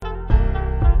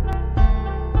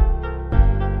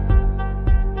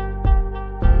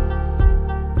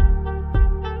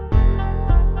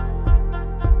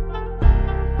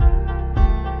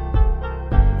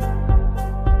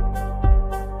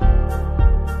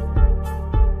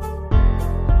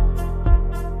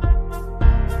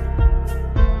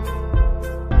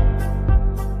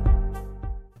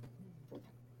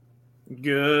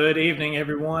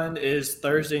everyone. It is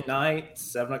Thursday night,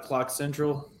 7 o'clock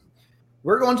Central.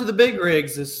 We're going to the big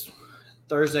rigs this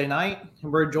Thursday night,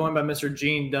 and we're joined by Mr.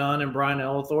 Gene Dunn and Brian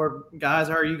Ellithorpe. Guys,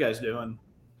 how are you guys doing?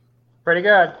 Pretty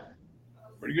good.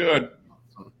 Pretty good.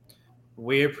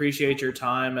 We appreciate your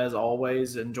time, as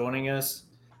always, and joining us.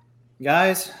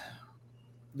 Guys,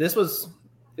 it was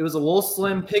a little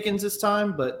slim pickings this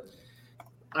time, but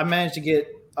I managed to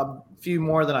get a few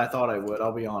more than I thought I would,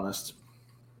 I'll be honest.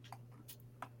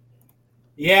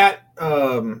 Yeah,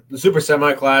 the Super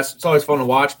Semi class, it's always fun to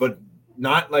watch, but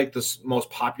not like the most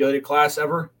populated class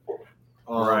ever.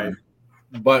 Right.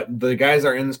 But the guys that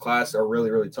are in this class are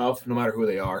really, really tough, no matter who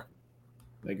they are.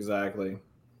 Exactly.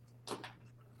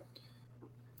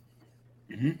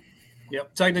 Mm-hmm.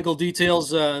 Yep, technical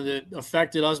details that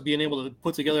affected us being able to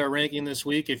put together a ranking this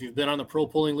week. If you've been on the Pro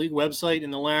Pulling League website in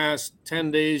the last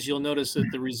 10 days, you'll notice that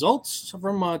the results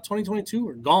from 2022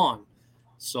 are gone.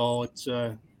 So it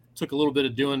took a little bit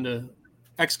of doing to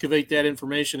excavate that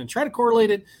information and try to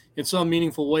correlate it in some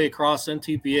meaningful way across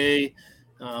NTPA,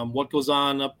 what goes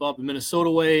on up in Minnesota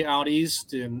way, out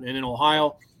east, and in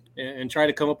Ohio, and try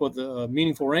to come up with a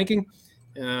meaningful ranking.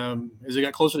 As it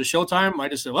got closer to showtime, I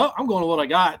just said, well, I'm going with what I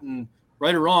got, and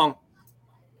right or wrong,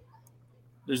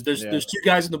 there's two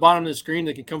guys at the bottom of the screen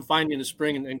that can come find me in the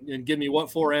spring and give me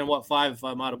what 4 and what 5 if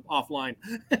I'm offline.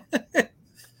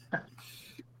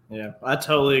 Yeah, I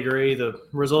totally agree. The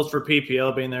results for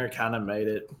PPL being there kind of made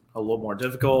it a little more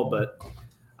difficult, but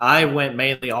I went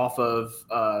mainly off of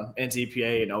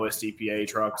NTPA and OSTPA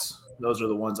trucks. Those are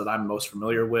the ones that I'm most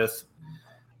familiar with.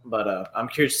 But I'm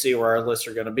curious to see where our lists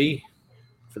are going to be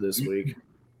for this week.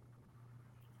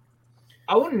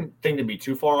 I wouldn't think to be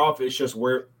too far off. It's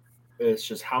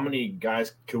just how many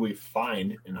guys could we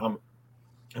find and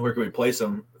where could we place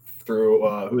them through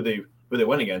who they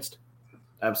went against.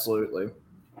 Absolutely.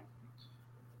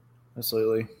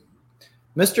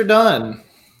 Mr. Dunn.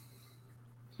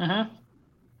 Mm-hmm.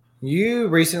 You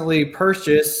recently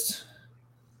purchased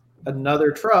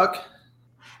another truck,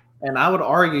 and I would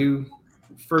argue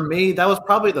for me that was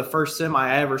probably the first semi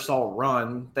I ever saw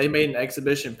run. They made an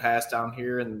exhibition pass down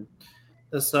here in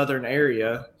the southern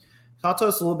area. Talk to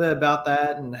us a little bit about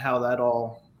that and how that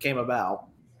all came about.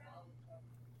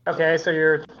 Okay, so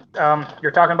you're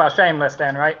talking about Shameless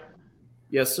then, right?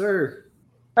 Yes, sir.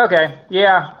 Okay,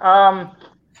 yeah.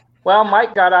 Well,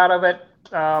 Mike got out of it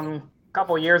a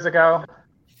couple years ago,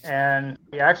 and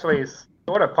he actually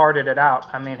sort of parted it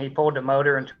out. I mean, he pulled the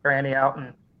motor and tranny out,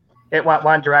 and it went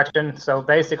one direction. So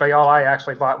basically, all I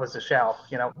actually bought was the shell.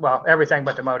 Well, everything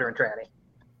but the motor and tranny.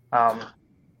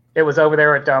 It was over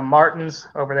there at Martin's,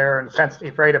 over there in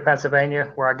Ephrata,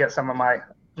 Pennsylvania, where I get some of my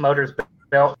motors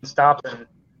built and stuff. And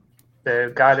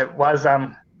the guy that was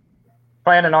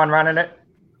planning on running it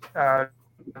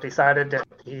decided that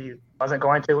he wasn't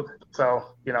going to,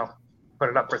 so put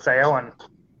it up for sale. And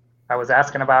I was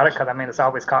asking about it because it's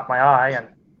always caught my eye, and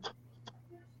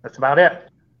that's about it.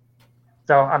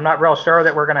 So I'm not real sure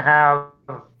that we're going to have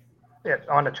it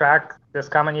on the track this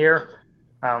coming year,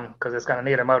 because it's going to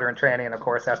need a motor and tranny, and of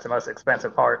course that's the most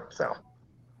expensive part. So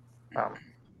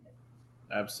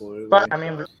absolutely. But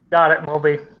we got it, and we'll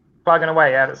be plugging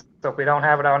away at it. So if we don't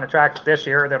have it on the track this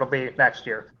year, that'll be next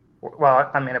year. Well,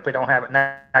 if we don't have it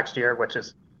next year, which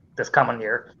is this coming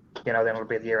year, then it'll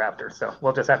be the year after. So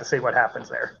we'll just have to see what happens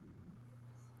there.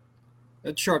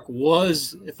 That truck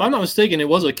was, if I'm not mistaken, it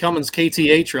was a Cummins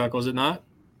KTA truck, was it not?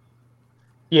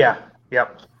 Yeah.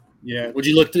 Yep. Yeah. Would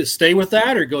you look to stay with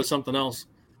that or go something else?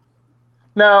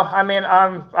 No,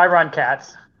 I run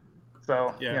cats,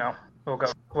 so yeah. We'll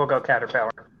go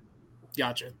Caterpillar.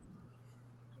 Gotcha.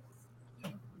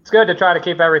 It's good to try to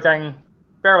keep everything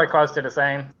fairly close to the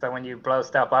same. So when you blow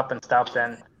stuff up and stuff,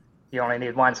 then you only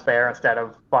need one spare instead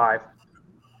of 5.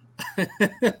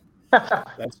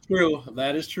 That's true.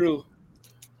 That is true.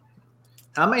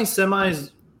 How many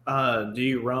semis do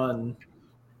you run?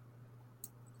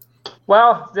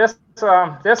 Well, this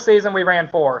season we ran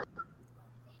 4.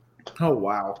 Oh,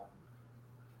 wow.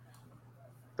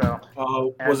 So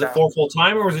was it 4 full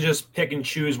time, or was it just pick and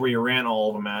choose where you ran all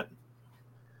of them at?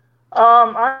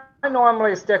 I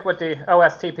normally stick with the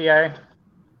OSTPA.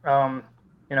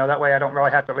 That way I don't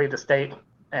really have to leave the state,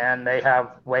 and they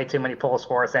have way too many pulls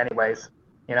for us anyways.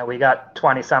 We got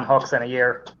 20 some hooks in a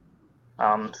year.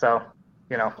 So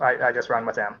I just run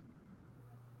with them.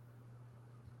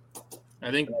 I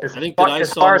think that I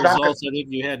saw the results. I think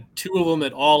you had 2 of them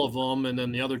at all of them, and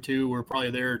then the other 2 were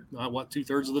probably there,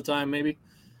 2/3 of the time, maybe?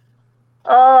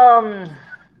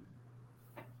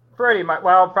 Pretty much.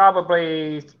 Well,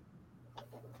 probably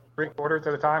 3/4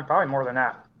 of the time, probably more than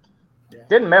that. Yeah.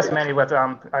 Didn't miss many with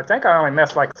I think I only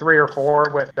missed like 3 or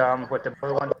 4 with the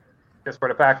blue one. just for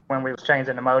the fact when we was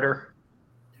changing the motor.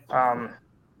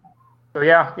 So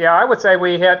yeah, I would say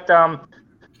we hit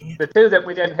the two that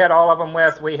we didn't hit all of them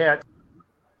with. We hit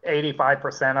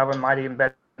 85% of them, might even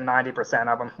been 90%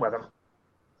 of them with them.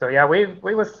 So yeah, we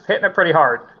was hitting it pretty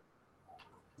hard.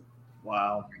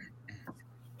 Wow.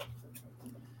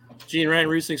 Gene Ryan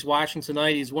Rusnick's watching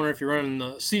tonight. He's wondering if you're running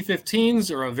the C15s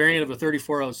or a variant of a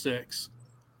 3406.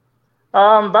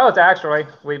 Both actually.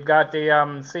 We've got the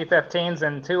C15s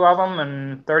in two of them,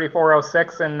 and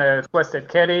 3406 in the Twisted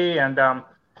Kitty, and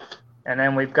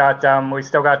then we've got we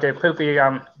still got the Poopy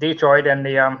Detroit and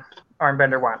the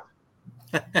Armbender one.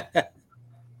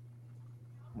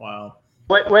 Wow.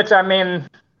 Which I mean,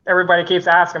 everybody keeps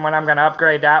asking when I'm going to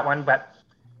upgrade that one, but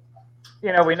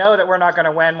we know that we're not going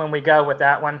to win when we go with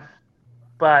that one.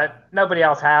 But nobody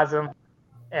else has them,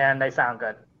 and they sound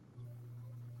good.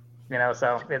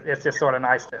 So it's just sort of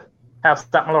nice to have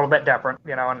something a little bit different,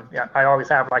 and I always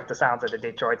have like the sounds of the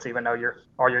Detroits, even though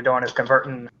all you're doing is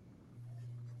converting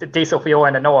the diesel fuel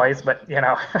into noise, but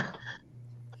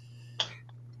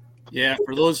Yeah,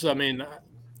 for those, I mean,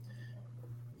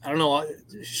 I don't know,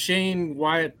 Shane,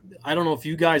 Wyatt, I don't know if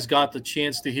you guys got the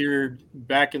chance to hear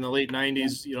back in the late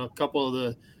 90s, a couple of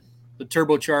the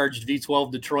turbocharged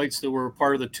V12 Detroits that were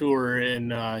part of the tour,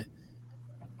 and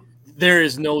there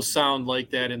is no sound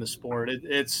like that in the sport.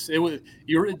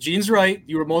 Gene's right.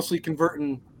 You were mostly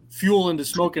converting fuel into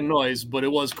smoke and noise, but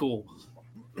it was cool.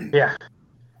 Yeah.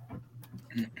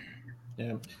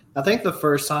 Yeah. I think the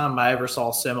first time I ever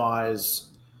saw semis,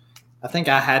 I think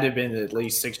I had to have been at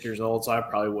least 6 years old, so I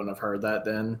probably wouldn't have heard that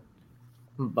then.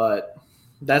 But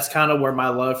that's kind of where my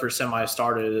love for semis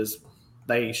started, is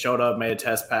they showed up, made a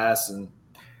test pass, and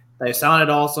they sounded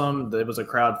awesome. It was a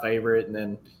crowd favorite. And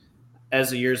then as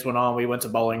the years went on, we went to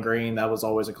Bowling Green. That was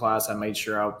always a class I made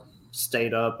sure I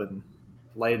stayed up and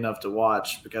late enough to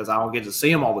watch, because I don't get to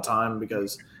see them all the time,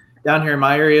 because down here in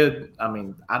my area, I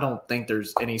mean, I don't think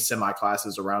there's any semi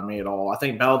classes around me at all. I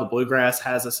think Bell the Bluegrass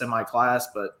has a semi class,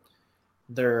 but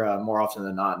they're more often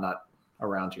than not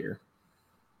around here.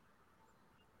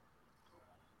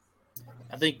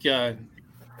 I think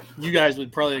you guys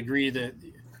would probably agree that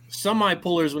semi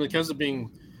pullers, when it comes to being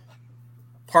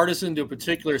partisan to a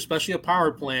particular, especially a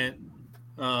power plant,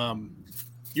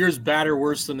 you're as bad or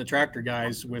worse than the tractor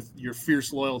guys with your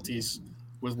fierce loyalties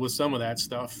with some of that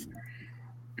stuff.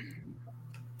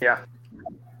 Yeah.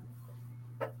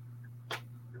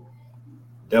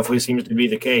 Definitely seems to be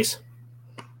the case.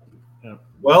 Yeah.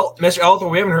 Well, Mr. Eltham,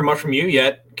 we haven't heard much from you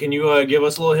yet. Can you give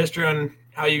us a little history on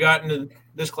how you got into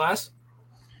this class?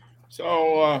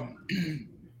 So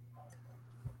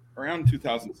around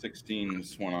 2016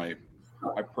 is when I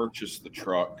purchased the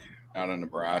truck out of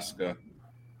Nebraska.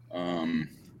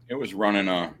 It was running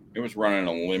a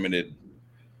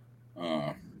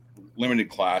limited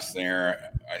class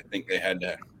there. I think they had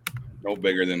to no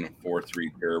bigger than a 4.3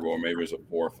 turbo, maybe it was a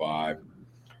 4.5,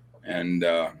 and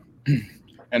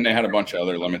they had a bunch of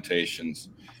other limitations.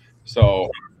 So,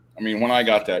 I mean, when I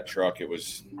got that truck, it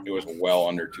was well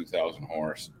under 2,000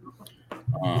 horse.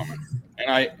 And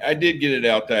I did get it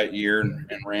out that year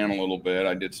and ran a little bit.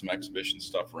 I did some exhibition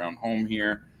stuff around home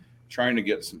here, trying to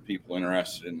get some people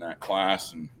interested in that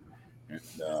class. And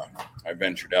I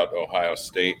ventured out to Ohio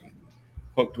State,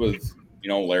 hooked with,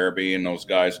 Larrabee and those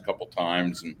guys a couple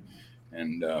times,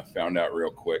 and found out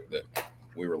real quick that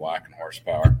we were lacking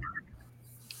horsepower.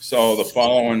 So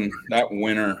that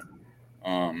winter,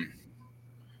 I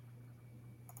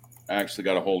actually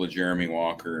got a hold of Jeremy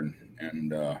Walker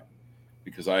and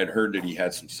because I had heard that he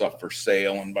had some stuff for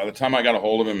sale. And by the time I got a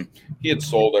hold of him, he had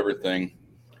sold everything.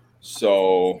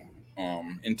 So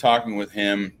in talking with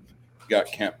him, got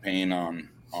Kent Payne on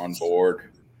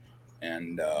board,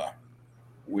 and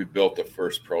we built the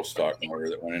first pro stock motor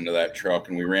that went into that truck,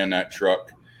 and we ran that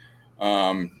truck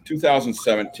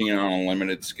 2017 on a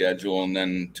limited schedule, and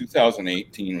then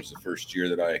 2018 was the first year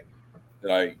that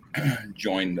I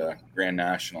joined the Grand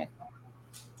National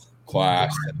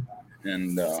class,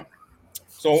 and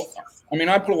so I mean,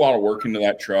 I put a lot of work into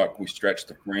that truck. We stretched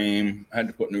the frame, I had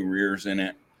to put new rears in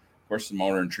it. Of course, the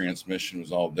motor and transmission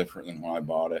was all different than when I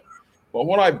bought it. But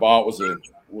what I bought was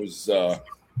a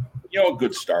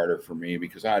good starter for me,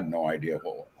 because I had no idea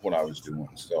what I was doing.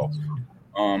 So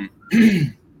that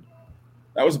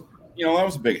was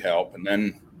a big help. And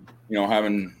then,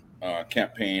 having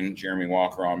Kent Payne, Jeremy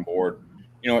Walker on board,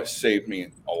 it saved me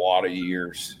a lot of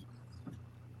years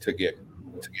to get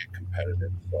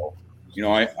competitive. So,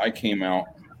 I came out,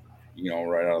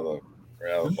 right out of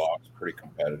the box pretty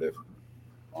competitive.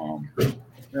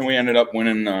 And we ended up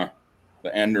winning the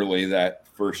Enderley that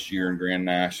first year in Grand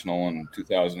National in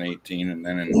 2018, and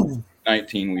then in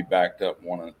 19, we backed up,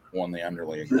 won the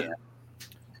Underlay again.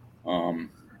 And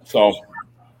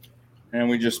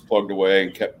we just plugged away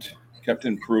and kept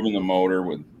improving the motor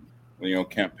with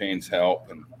Kent Payne's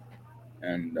help,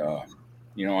 and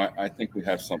I think we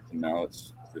have something now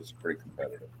that's pretty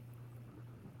competitive.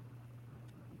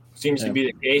 Seems to be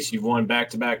the case. You've won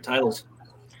back-to-back titles.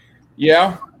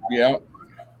 Yeah.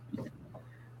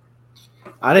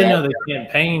 I didn't know that Kent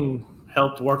Payne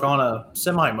helped work on a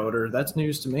semi motor. That's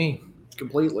news to me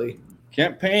completely.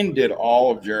 Kent Payne did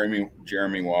all of Jeremy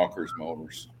Walker's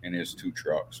motors in his 2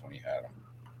 trucks when he had them.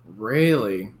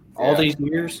 Really? All these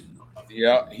years?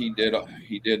 Yeah, he did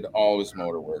all of his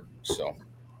motor work. So,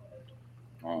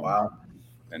 wow.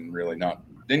 And really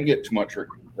didn't get too much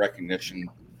recognition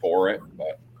for it,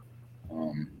 but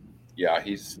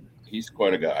he's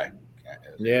quite a guy.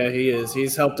 Yeah, he is.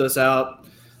 He's helped us out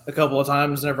a couple of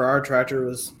times whenever our tractor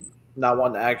was not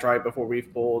wanting to act right before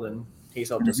we've pulled, and he's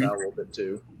helped us out a little bit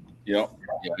too. Yep.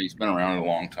 Yeah, he's been around a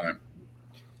long time.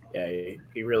 Yeah,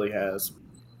 he really has.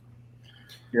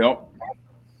 Yep.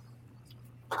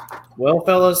 Well,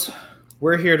 fellas,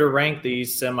 we're here to rank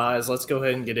these semis. Let's go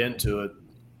ahead and get into it.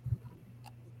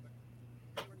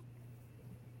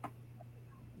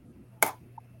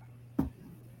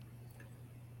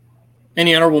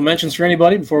 Any honorable mentions for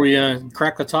anybody before we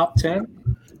crack the top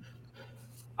 10?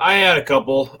 I had a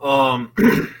couple.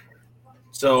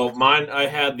 So mine, I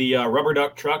had the rubber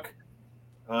duck truck.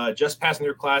 Just passing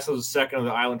through class, I was the second of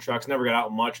the island trucks. Never got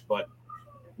out much, but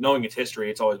knowing its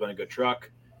history, it's always been a good truck.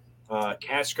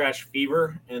 Cat Scratch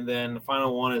Fever, and then the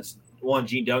final one is one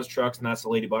Gene Dunn's trucks, and that's the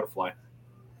Lady Butterfly.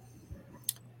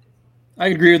 I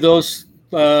agree with those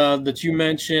that you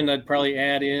mentioned. I'd probably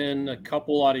add in a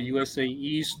couple out of USA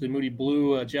East, the Moody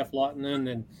Blue, Jeff Lawton, and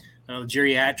the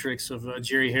geriatrics of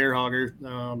Jerry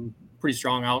Hairhogger. Pretty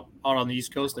strong out on the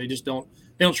East Coast. They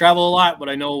don't travel a lot, but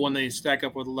I know when they stack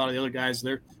up with a lot of the other guys,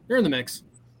 they're in the mix.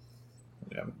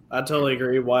 Yeah, I totally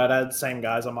agree. Wyatt, I had the same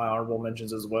guys on my honorable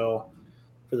mentions as well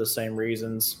for the same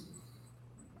reasons.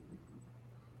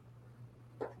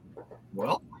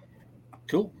 Well,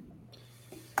 cool.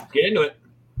 Get into it.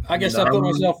 I guess I put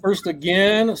myself first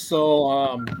again.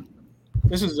 So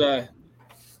this is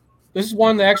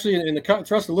one that actually in the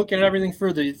trust to look at everything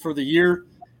for the year.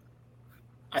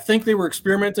 I think they were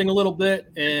experimenting a little bit,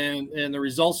 and the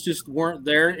results just weren't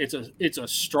there. It's a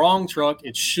strong truck.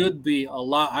 It should be a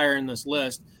lot higher in this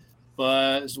list,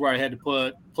 but this is where I had to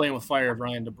put Playing with Fire of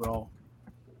Ryan DeBro.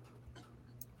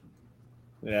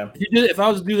 Yeah. If I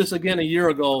was to do this again a year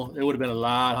ago, it would have been a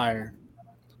lot higher.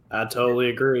 I totally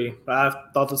agree. I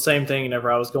thought the same thing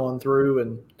whenever I was going through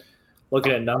and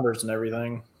looking at numbers and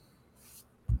everything.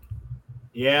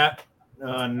 Yeah.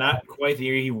 Not quite the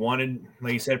year he wanted.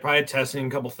 Like you said, probably testing a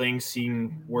couple things,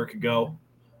 seeing where it could go.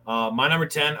 My number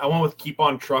 10, I went with Keep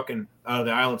On Trucking out of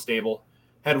the Island Stable.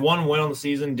 Had one win on the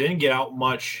season, didn't get out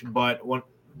much, but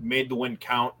made the win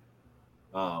count.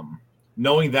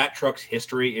 Knowing that truck's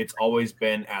history, it's always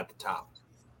been at the top.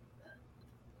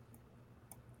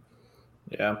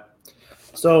 Yeah.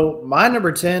 So my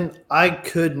number 10, I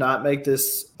could not make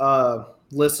this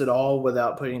list at all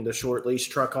without putting the short leash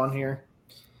truck on here.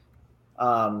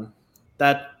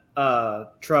 That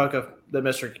truck that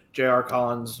Mr. J.R.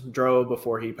 Collins drove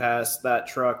before he passed, that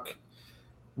truck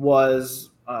was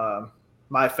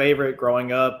my favorite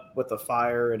growing up with the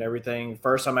fire and everything.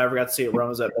 First time I ever got to see it run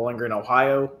was at Bowling Green,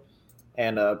 Ohio,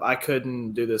 and I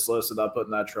couldn't do this list without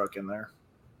putting that truck in there.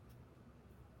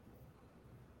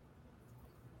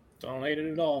 Don't hate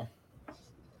it at all.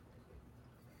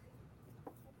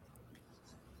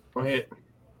 Go ahead.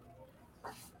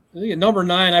 I think at number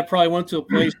 9, I probably went to a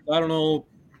place, I don't know.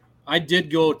 I did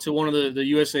go to one of the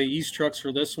USA East trucks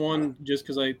for this one just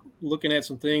because I looking at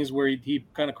some things where he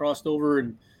kind of crossed over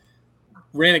and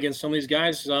ran against some of these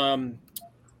guys. I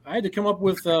had to come up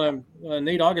with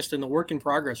Nate Augustin, the work in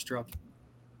progress truck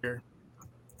here.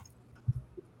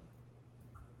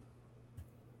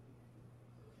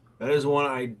 That is one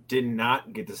I did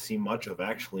not get to see much of,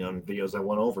 actually, on videos I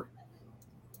went over.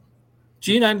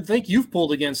 Gene, I think you've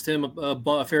pulled against him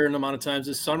a fair amount of times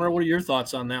this summer. What are your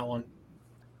thoughts on that one?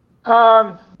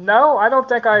 No, I don't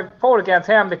think I pulled against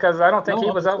him because I don't think he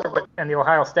was over in the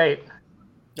Ohio State.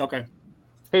 Okay.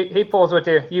 He pulls with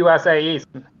the USA East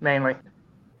mainly.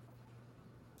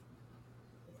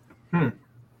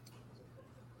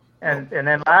 And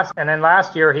then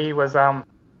last year he was a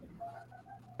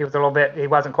little bit, he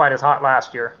wasn't quite as hot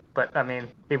last year, but I mean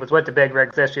he was with the big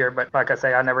rigs this year, but like I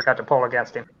say, I never got to pull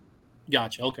against him.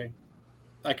 Gotcha. Okay.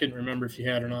 I couldn't remember if you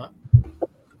had or not.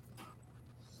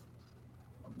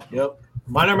 Yep.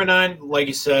 My number 9, like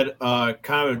you said,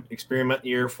 kind of an experiment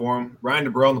year for him. Ryan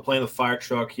DeBro on the Playing the Fire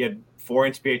truck. He had 4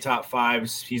 NCPA top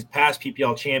 5s. He's past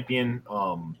PPL champion.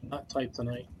 Not tight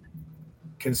tonight.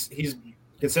 He's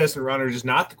consistent runner, just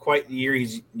not quite the year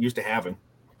he's used to having.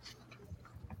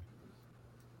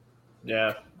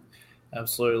 Yeah,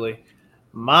 absolutely.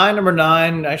 My number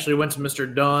 9 actually went to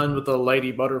Mr. Dunn with the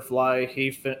Lady Butterfly.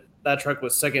 That truck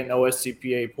was second in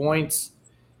OSCPA points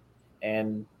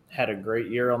and had a great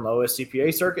year on the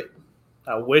OSCPA circuit.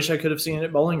 I wish I could have seen it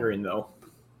at Bowling Green, though.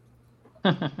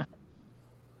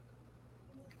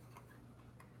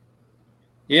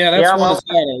 Yeah, that's one that's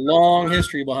got a long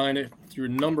history behind it through a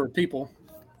number of people.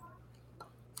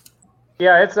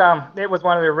 Yeah, it was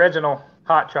one of the original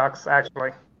hot trucks,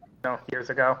 actually, years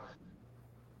ago.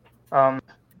 I'm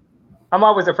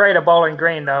always afraid of Bowling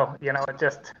Green, though.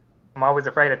 I'm always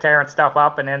afraid of tearing stuff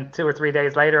up, and then 2 or 3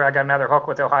 days later, I got another hook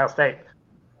with Ohio State.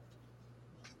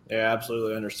 Yeah,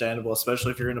 absolutely understandable,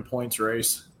 especially if you're in a points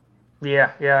race.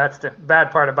 Yeah, that's the bad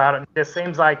part about it. It just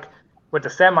seems like with the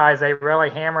semis, they really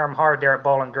hammer them hard there at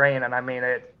Bowling Green, and I mean,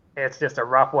 it's just a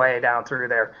rough way down through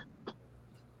there.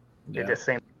 Yeah. It just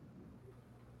seems,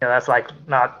 that's like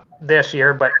not this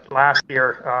year, but last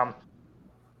year,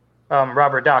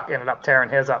 Rubber Duck ended up tearing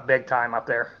his up big time up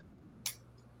there.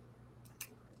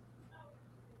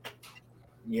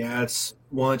 Yeah, it's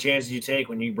one of the chances you take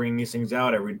when you bring these things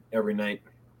out every night.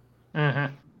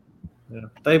 Mm-hmm. Yeah.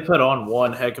 They put on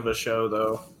one heck of a show,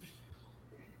 though.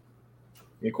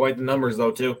 Yeah, quite the numbers,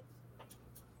 though, too.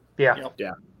 Yeah. Yep.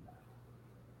 Yeah.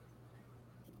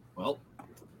 Well,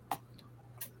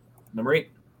 number 8.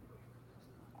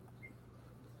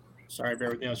 Sorry, bear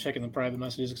with me. I was checking the private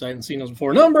messages because I hadn't seen those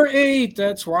before. Number 8,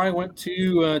 that's where I went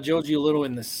to Joji Little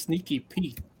in the Sneaky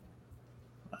Pete.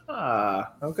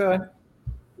 Ah, okay.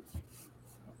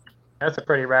 That's a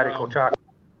pretty radical truck.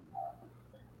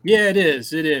 Yeah, it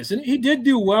is. It is. And he did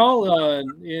do well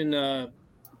in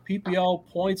PPL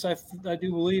points. I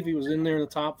do believe he was in there in the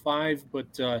top 5.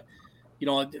 But,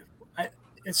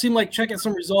 it seemed like checking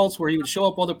some results where he would show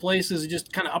up other places,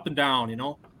 just kind of up and down,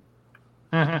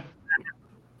 Mm-hmm.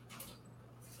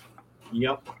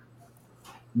 Yep.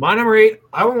 My number 8,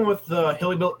 I went with the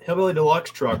Hillbilly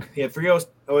Deluxe truck. He had 3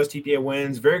 OSTPA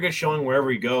wins. Very good showing wherever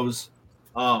he goes.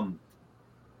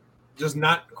 Just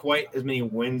not quite as many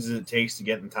wins as it takes to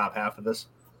get in the top half of this.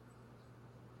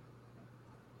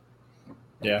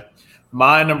 Yeah.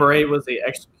 My number 8 was the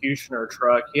Executioner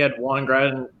truck. He had 1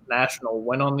 Grand National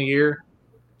win on the year.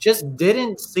 Just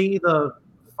didn't see the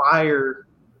fire,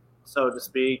 so to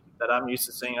speak, that I'm used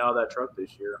to seeing out of that truck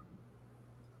this year.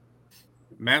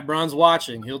 Matt Braun's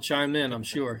watching. He'll chime in, I'm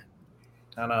sure.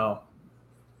 I know.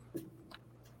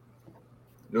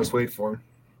 Just wait for him.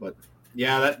 But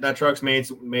yeah, that truck's made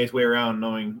its way around,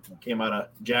 knowing it came out of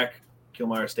Jack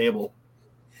Kilmeyer stable.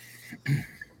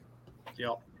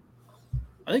 Yep.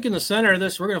 I think in the center of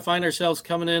this, we're going to find ourselves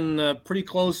coming in pretty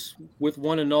close with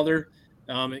one another.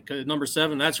 Number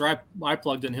 7, that's where I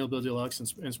plugged in Hillbilly Deluxe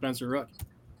and Spencer Rook.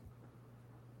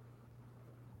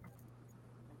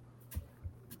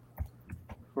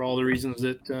 For all the reasons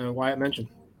that Wyatt mentioned.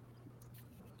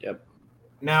 Yep.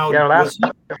 Now, the last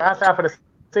half of the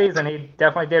season, he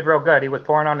definitely did real good. He was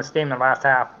pouring on the steam the last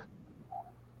half.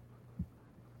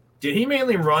 Did he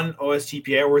mainly run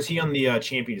OSTPA, or was he on the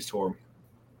Champions Tour?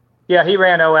 Yeah, he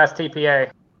ran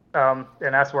OSTPA, and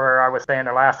that's where I was saying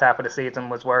the last half of the season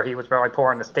was where he was really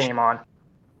pouring the steam on.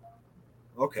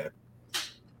 Okay.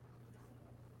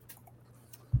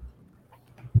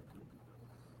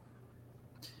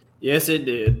 Yes, it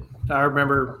did. I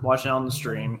remember watching on the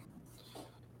stream.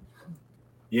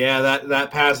 Yeah,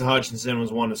 that pass to Hutchinson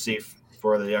was one to see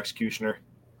for the Executioner.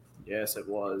 Yes, it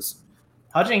was.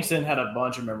 Hutchinson had a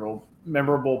bunch of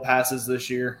memorable passes this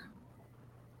year.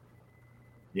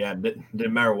 Yeah, it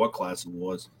didn't matter what class it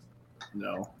was.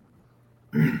 No.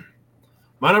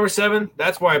 My number 7,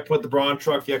 that's why I put the Braun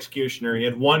truck, the Executioner. He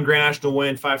had 1 Grand National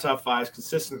win, 5 top 5s,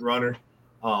 consistent runner.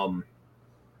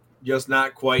 Just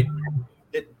not quite.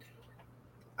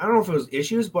 I don't know if it was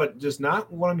issues, but just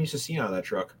not what I'm used to seeing out of that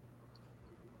truck.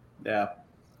 Yeah.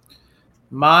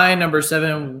 My number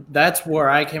 7, that's where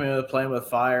I came in with playing with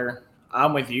fire.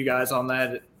 I'm with you guys on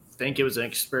that. I think it was an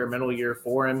experimental year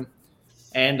for him.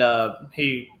 And the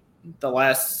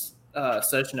last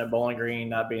session at Bowling Green,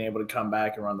 not being able to come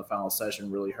back and run the final session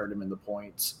really hurt him in the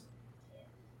points.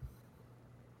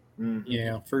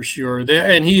 Yeah, for sure.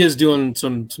 And he is doing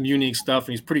some unique stuff,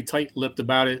 and he's pretty tight-lipped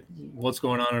about it, what's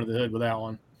going on under the hood with that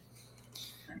one.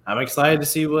 I'm excited to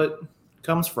see what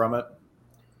comes from it.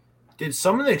 Did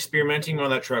some of the experimenting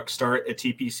on that truck start at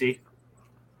TPC?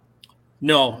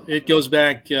 No, it goes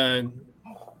back a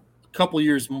couple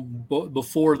years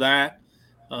before that.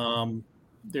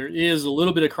 There is a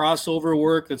little bit of crossover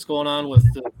work that's going on with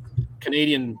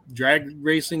Canadian drag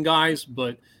racing guys,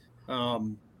 but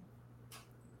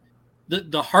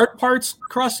the hard parts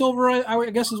crossover, I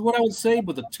guess, is what I would say.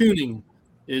 But the tuning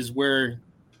is where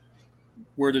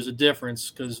there's a difference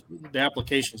because the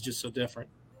application is just so different.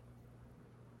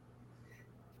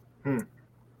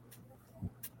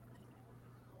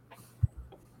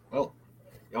 Well,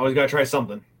 you always got to try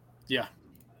something. Yeah,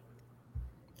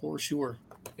 for sure.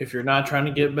 If you're not trying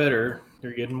to get better,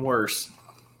 you're getting worse.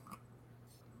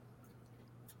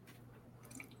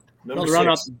 Well, to round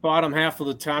out the bottom half of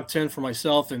the top 10 for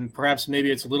myself, and perhaps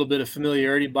maybe it's a little bit of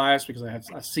familiarity bias because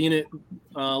I've seen it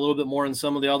a little bit more than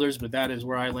some of the others, but that is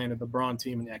where I landed the Braun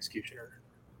team in the execution order.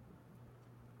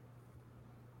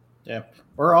 Yeah,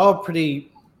 we're all pretty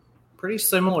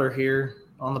similar here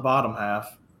on the bottom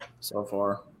half so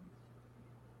far.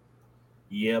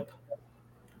 Yep.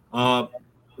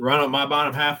 Round out my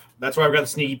bottom half. That's why I've got the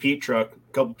Sneaky Pete truck.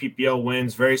 A couple PPL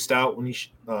wins, very stout when he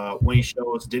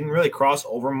shows. Didn't really cross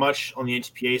over much on the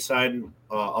NTPA side,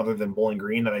 other than Bowling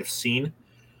Green that I've seen.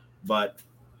 But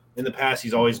in the past,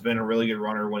 he's always been a really good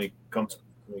runner when he comes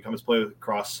to play with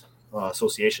cross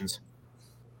associations.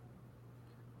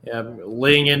 Yeah,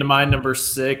 leading into my number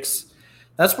 6.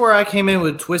 That's where I came in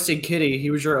with Twisted Kitty. He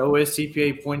was your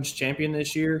OSTPA points champion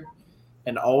this year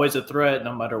and always a threat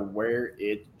no matter where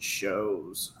it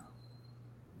shows.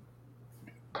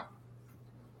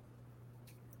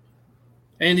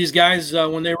 And these guys,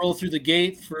 when they roll through the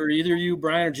gate for either you,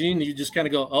 Brian or Gene, you just kind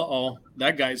of go, uh-oh,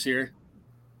 that guy's here.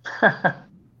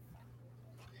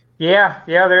 Yeah,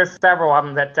 there's several of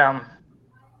them that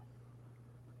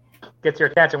gets your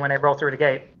attention when they roll through the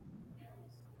gate.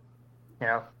 You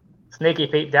know, Sneaky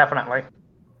Pete, definitely.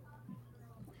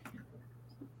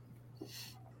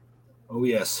 Oh,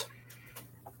 yes.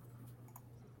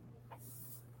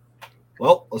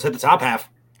 Well, let's hit the top half.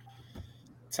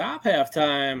 Top half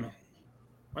time.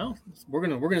 Well, we're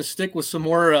gonna stick with some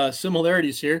more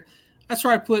similarities here. That's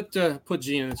where I put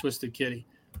Gene in the Twisted Kitty.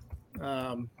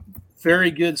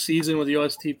 Very good season with the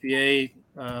OSTPA.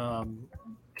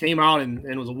 Came out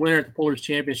and was a winner at the Pullers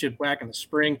Championship back in the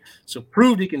spring. So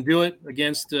proved he can do it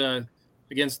against the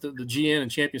GN and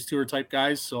Champions Tour type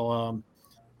guys. So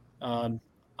I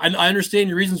understand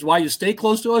your reasons why you stay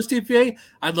close to OSTPA.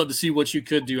 I'd love to see what you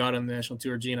could do out on the National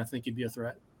Tour, Gene. I think you'd be a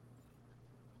threat.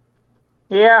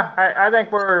 Yeah, I think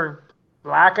we're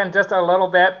lacking just a little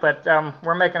bit, but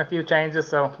we're making a few changes,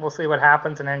 so we'll see what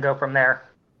happens and then go from there.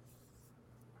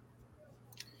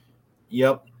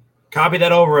 Yep. Copy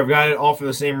that over. I've got it all for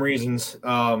the same reasons.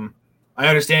 I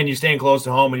understand you staying close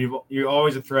to home, and you're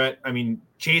always a threat. I mean,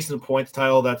 chasing the points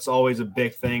title, that's always a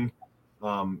big thing.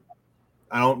 I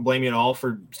don't blame you at all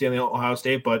for staying at Ohio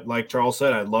State, but like Charles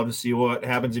said, I'd love to see what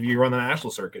happens if you run the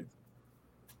national circuit.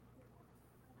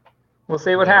 We'll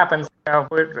see what happens.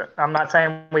 I'm not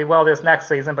saying we will this next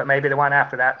season, but maybe the one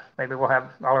after that. Maybe we'll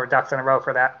have all our ducks in a row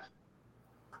for that.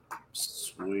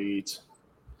 Sweet.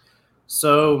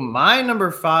 So my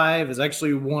number 5 is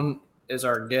actually is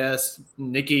our guest.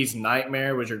 Nikki's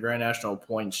Nightmare was your Grand National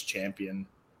Points champion.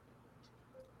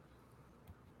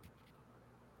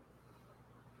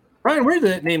 Brian, where did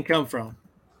that name come from?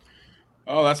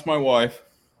 Oh, that's my wife.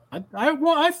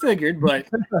 I figured, but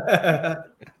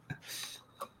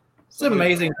it's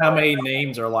amazing how many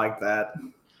names are like that.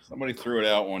 Somebody threw it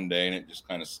out one day and it just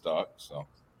kind of stuck. So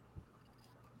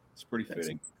it's pretty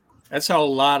fitting. That's how a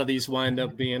lot of these wind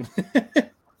up being.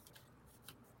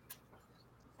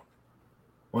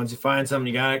 Once you find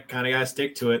something, you kind of got to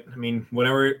stick to it. I mean,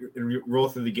 whenever you roll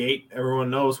through the gate, everyone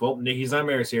knows, well, Nikki's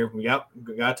Nightmare's here. We got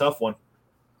a tough one.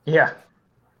 Yeah,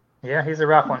 he's a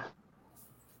rough one.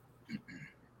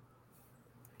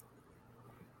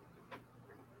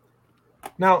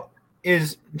 Now,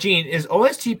 is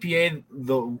OSTPA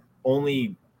the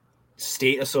only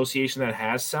state association that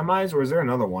has semis, or is there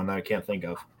another one that I can't think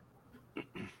of?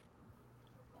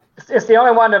 It's the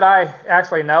only one that I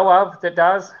actually know of that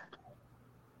does.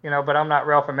 But I'm not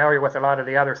real familiar with a lot of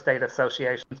the other state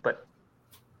associations. But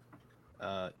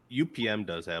UPM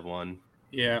does have one.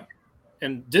 Yeah.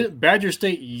 And Badger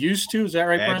State used to? Is that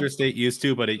right, Badger Brian? State used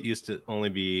to, but it used to only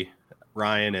be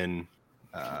Ryan and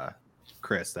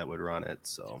Chris that would run it.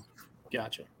 So,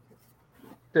 gotcha.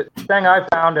 The thing I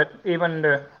found that even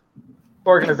the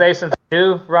organizations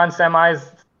do run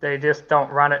semis, they just don't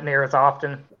run it near as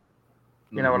often.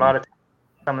 A lot of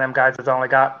some of them guys has only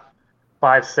got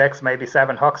 5, 6, maybe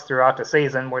 7 hooks throughout the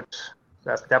season, which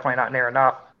that's definitely not near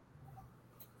enough.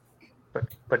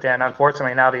 But then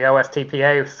unfortunately now the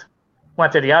OSTPA's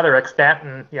went to the other extent,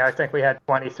 and I think we had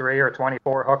 23 or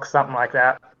 24 hooks, something like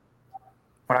that.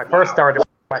 When I first started,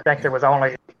 I think there was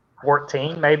only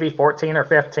 14, maybe 14 or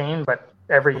 15, but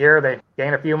every year they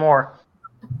gain a few more.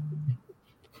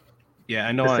 Yeah,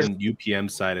 I know on UPM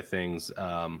side of things,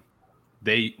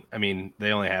 they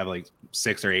only have like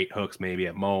 6 or 8 hooks maybe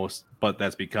at most, but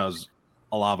that's because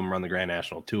a lot of them run the Grand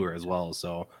National Tour as well,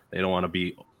 so they don't want to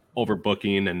be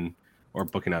overbooking or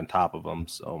booking on top of them.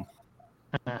 So,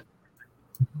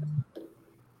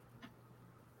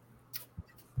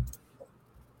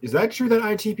 is that true that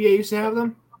ITPA used to have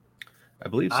them? I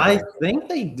believe so. I think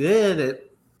they did at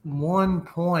one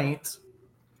point.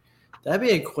 That'd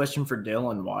be a question for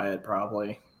Dylan Wyatt,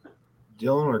 probably.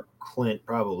 Dylan or Clint,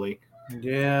 probably.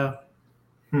 Yeah.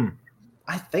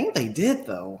 I think they did,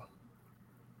 though.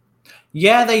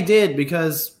 Yeah, they did,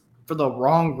 because for the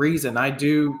wrong reason. I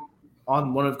do,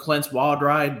 on one of Clint's wild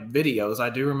ride videos,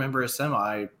 I do remember a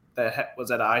semi that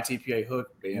was at an ITPA hook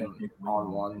being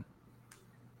on one.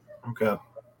 Okay.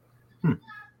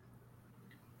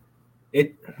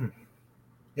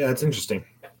 That's interesting.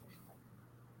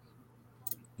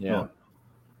 Yeah.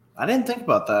 I didn't think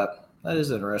about that. That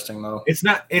is interesting, though. It's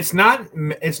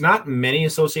not many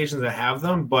associations that have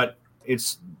them, but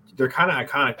they're kind of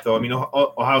iconic, though. I mean,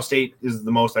 Ohio State is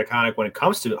the most iconic when it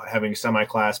comes to having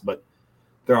semi-class, but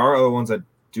there are other ones that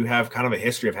do have kind of a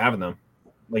history of having them.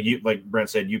 Like Brent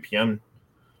said, UPM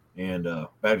and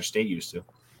Badger State used to.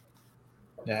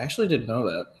 Yeah, I actually didn't know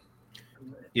that.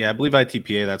 Yeah, I believe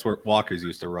ITPA, that's where Walkers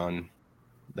used to run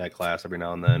that class every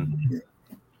now and then.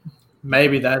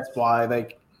 Maybe that's why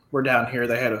they were down here.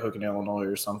 They had a hook in Illinois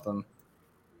or something.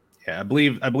 Yeah, I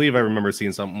believe I remember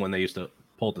seeing something when they used to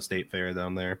pull at the state fair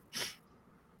down there.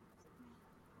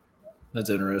 That's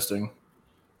interesting.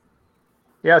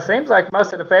 Yeah, it seems like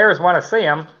most of the fairs want to see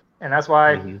them, and that's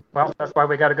why. Well, that's why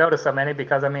we got to go to so many,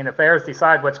 because I mean, the fairs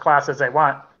decide which classes they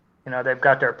want. You know, they've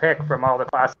got their pick from all the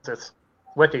classes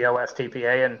with the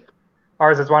OSTPA, and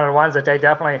ours is one of the ones that they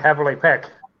definitely heavily pick.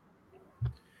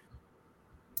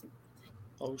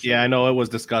 Yeah, I know it was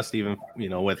discussed even,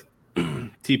 with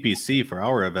TPC for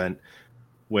our event,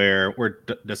 where we're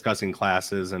discussing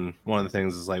classes, and one of the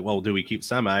things is like, well, do we keep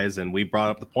semis? And we brought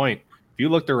up the point. If you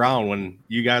looked around when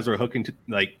you guys were hooking to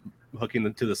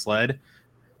the sled,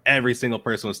 every single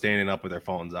person was standing up with their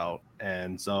phones out,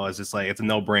 and so it's just like it's a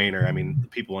no-brainer. I mean,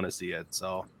 people want to see it,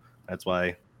 so that's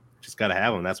why just got to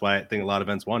have them. That's why I think a lot of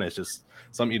events want it. It's just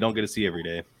something you don't get to see every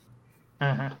day.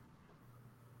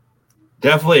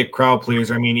 Definitely a crowd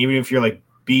pleaser. I mean, even if you're like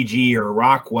BG or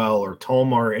Rockwell or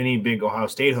Toma or any big Ohio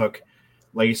State hook,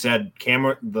 like you said,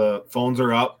 the phones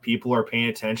are up, people are paying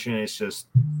attention. It's just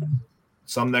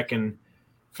something that can,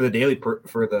 for the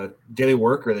daily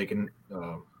worker, they can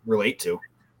relate to.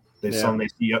 There's something they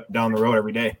see up down the road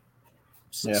every day.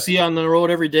 Yeah. See on the road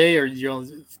every day, or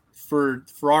for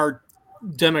our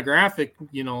demographic,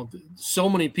 so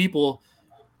many people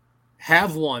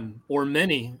have one or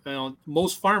many.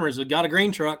 Most farmers have got a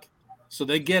grain truck, so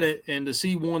they get it, and to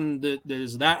see one that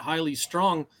is that highly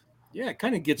strong, it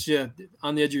kind of gets you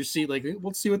on the edge of your seat. Like,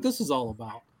 let's see what this is all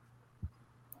about.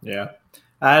 Yeah,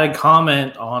 I had a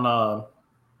comment on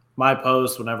my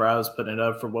post whenever I was putting it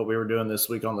up for what we were doing this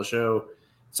week on the show.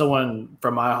 Someone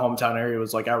from my hometown area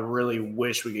was like, I really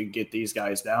wish we could get these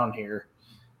guys down here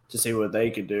to see what they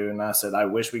could do. And I said, I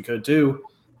wish we could too.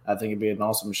 I think it'd be an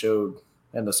awesome show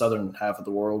in the southern half of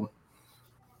the world.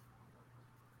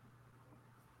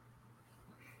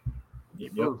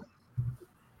 Yep.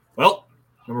 Well,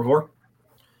 number 4.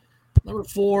 Number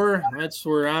 4, that's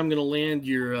where I'm going to land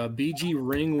your BG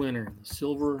ring winner, the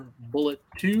Silver Bullet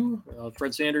 2,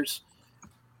 Fred Sanders.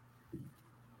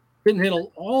 Didn't hit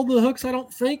all the hooks, I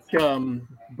don't think,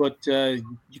 but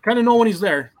you kind of know when he's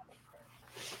there.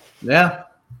 Yeah.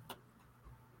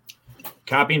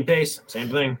 Copy and paste, same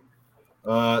thing.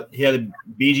 He had a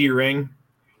BG ring.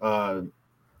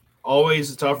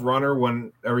 Always a tough runner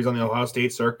whenever he's on the Ohio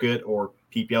State circuit or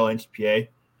PPL, NTPA.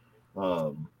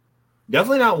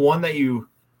 Definitely not one that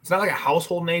it's not like a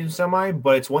household name semi,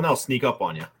 but it's one that'll sneak up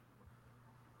on you.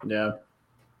 Yeah.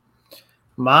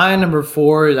 My number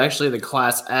 4 is actually the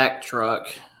Class Act truck.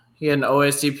 He had an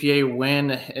OSTPA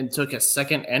win and took a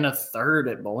 2nd and a 3rd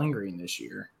at Bowling Green this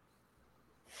year.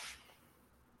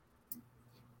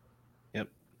 Yep.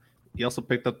 He also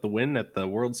picked up the win at the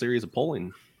World Series of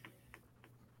Polling.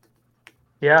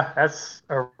 Yeah, that's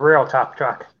a real tough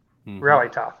truck. Really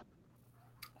tough.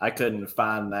 I couldn't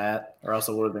find that, or else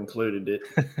I would have included it.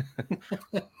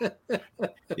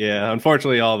 Yeah,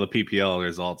 unfortunately, all the PPL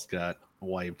results got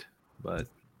wiped, but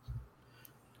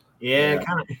kind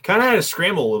of had to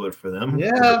scramble a little bit for them.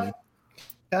 Yeah,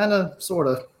 kind of, sort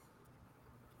of.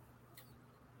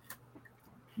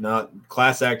 No,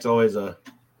 Class Act's always an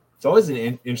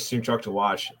interesting truck to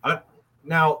watch.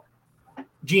 Now,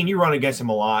 Gene, you run against him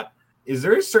a lot. is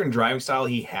there a certain driving style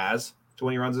he has to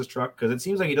when he runs his truck? Because it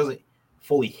seems like he doesn't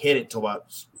fully hit it to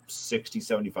about 60,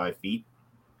 75 feet.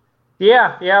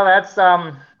 Yeah, that's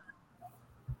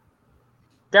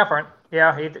different.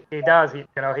 Yeah, he does. He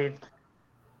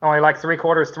only like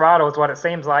 3/4 throttle is what it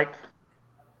seems like.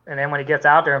 And then when he gets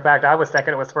out there, in fact, I was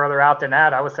thinking it was further out than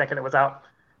that. I was thinking it was out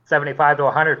 75 to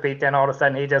 100 feet. Then all of a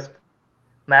sudden he just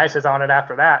mashes on it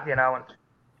after that, and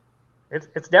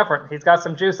it's different. He's got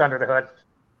some juice under the hood.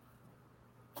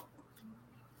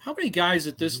 How many guys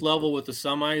at this level with the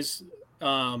semis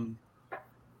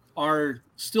are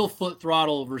still foot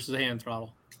throttle versus hand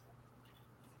throttle?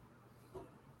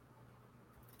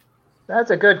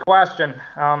 That's a good question.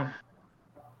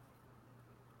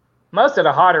 Most of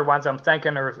the hotter ones I'm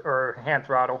thinking are hand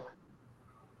throttle.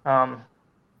 All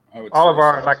of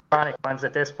our electronic ones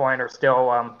at this point are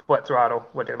still foot throttle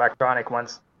with the electronic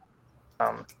ones.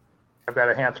 I've got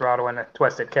a hand throttle and a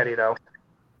twisted kitty though.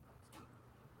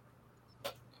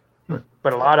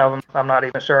 But a lot of them, I'm not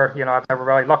even sure. I've never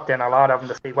really looked in a lot of them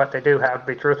to see what they do have, to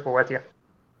be truthful with you.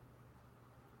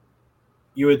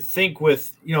 You would think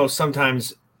with,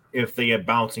 sometimes if they get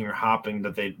bouncing or hopping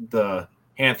that the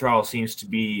hand throttle seems to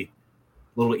be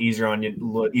a little easier on you, a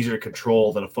little easier to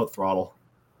control than a foot throttle.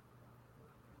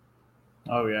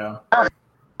 Oh yeah.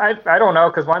 I don't know,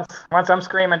 because once I'm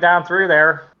screaming down through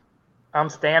there, I'm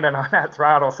standing on that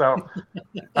throttle. So,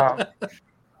 I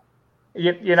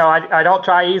don't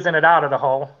try easing it out of the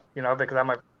hole, because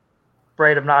I'm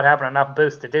afraid of not having enough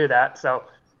boost to do that. So,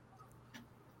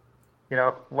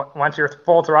 once you're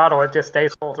full throttle, it just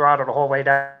stays full throttle the whole way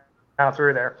down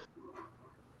through there.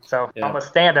 So yeah. I'm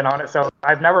standing on it. So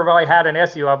I've never really had an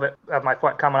issue of my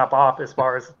foot coming up off as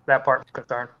far as that part is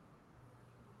concerned.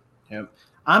 Yep.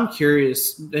 I'm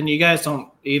curious, and you guys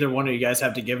don't, either one of you guys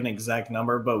have to give an exact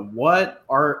number, but what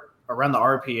are around the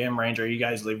RPM range are you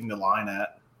guys leaving the line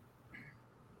at?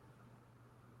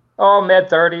 Oh, mid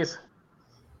 30s.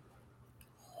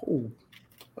 Oh,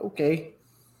 okay.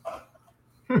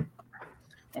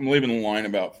 I'm leaving the line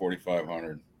about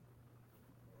 4,500.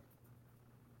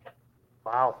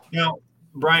 Wow. Now,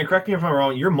 Brian, correct me if I'm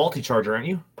wrong. You're multi-charger, aren't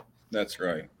you? That's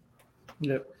right.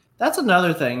 Yep. That's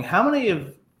another thing. How many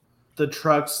of the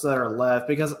trucks that are left?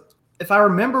 Because if I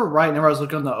remember right, whenever I was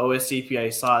looking on the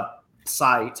OSCPA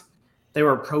site, they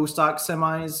were pro stock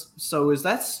semis. So is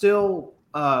that still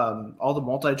all the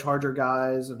multi-charger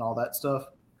guys and all that stuff?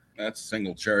 That's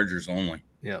single chargers only.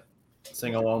 Yep.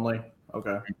 Single only.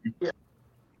 Okay.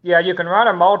 Yeah, you can run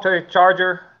a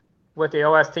multi-charger with the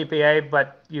OSTPA,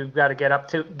 but you've got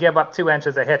to give up 2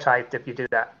 inches of hitch height if you do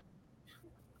that.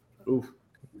 Ooh,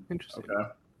 interesting.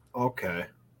 Okay.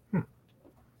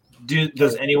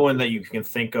 Does anyone that you can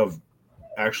think of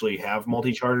actually have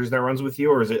multi-chargers that runs with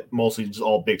you, or is it mostly just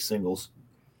all big singles?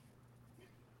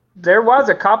 There was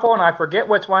a couple, and I forget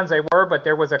which ones they were, but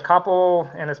there was a couple,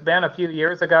 and it's been a few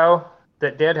years ago,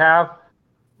 that did have.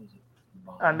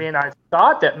 I mean, I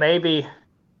thought that maybe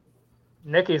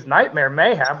Nikki's Nightmare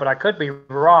may have, but I could be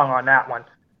wrong on that one.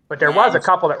 But there was a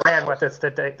couple that ran with us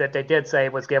that they did say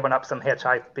was giving up some hitch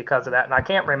height because of that. And I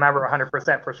can't remember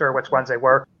 100% for sure which ones they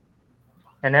were.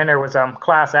 And then there was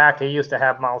Class Act. He used to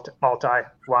have multi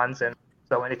ones. And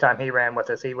so anytime he ran with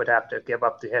us, he would have to give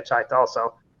up the hitch height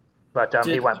also. But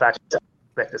he went back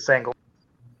to single.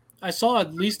 I saw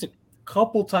at least a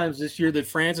couple times this year that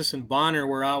Francis and Bonner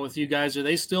were out with you guys. Are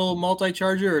they still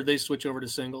multi-charger, or did they switch over to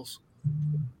singles?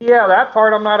 Yeah, that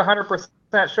part I'm not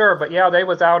 100% sure, but yeah, they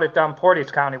was out at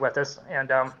Portage County with us,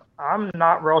 and I'm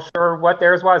not real sure what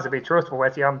theirs was, to be truthful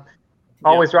with you. I'm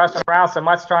always rushing around so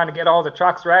much trying to get all the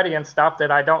trucks ready and stuff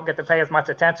that I don't get to pay as much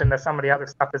attention to some of the other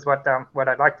stuff is what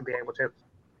I'd like to be able to.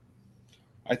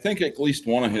 I think at least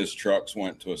one of his trucks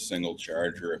went to a single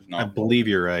charger, if not. I believe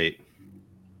you're right.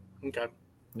 Okay.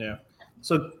 Yeah.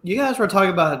 So you guys were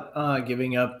talking about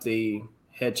giving up the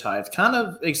hitch height. Kind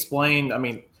of explain, I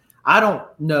mean, I don't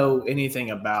know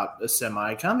anything about a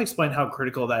semi. Kind of explain how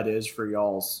critical that is for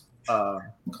y'all's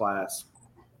class.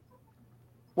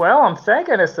 Well, I'm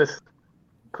thinking it's this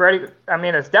critical. I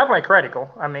mean, it's definitely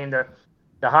critical. I mean, the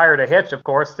higher the hitch, of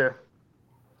course, the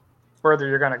further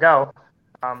you're going to go.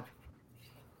 I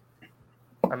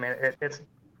mean, it's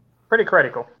pretty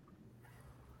critical.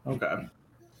 Okay.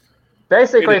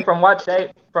 Basically, from what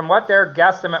their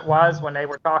guesstimate was when they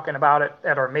were talking about it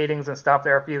at our meetings and stuff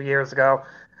there a few years ago,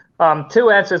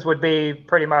 2 inches would be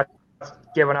pretty much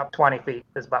giving up 20 feet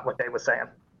is about what they were saying.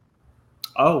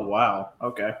 Oh, wow.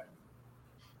 Okay.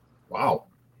 Wow.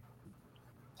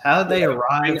 How did they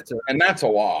arrive to? And that's a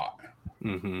lot.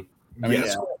 Mm-hmm. I mean,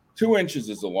 2 inches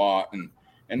is a lot.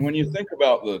 And when you think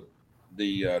about the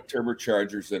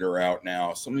turbochargers that are out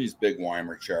now, some of these big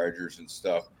Weimer chargers and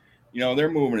stuff,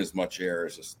 they're moving as much air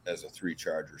as a 3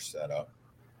 charger setup.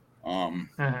 One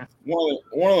of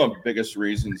the biggest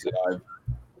reasons that I've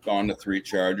gone to 3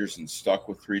 chargers and stuck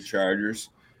with 3 chargers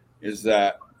is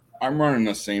that I'm running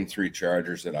the same 3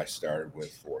 chargers that I started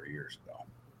with 4 years ago.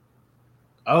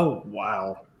 Oh,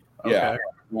 wow. Okay. Yeah.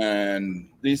 And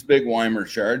these big Weimer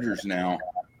chargers now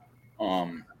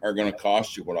are going to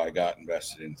cost you what I got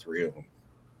invested in 3 of them.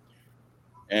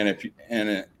 And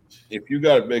if you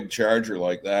got a big charger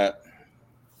like that,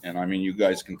 and I mean, you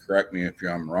guys can correct me if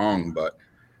I'm wrong, but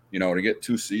to get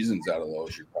 2 seasons out of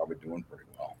those, you're probably doing pretty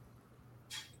well.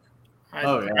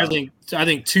 I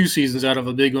think 2 seasons out of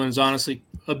a big one is honestly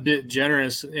a bit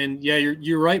generous. And yeah,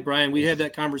 you're right, Brian. We had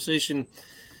that conversation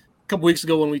a couple weeks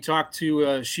ago when we talked to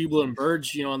Schiebel and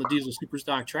Burge, on the diesel super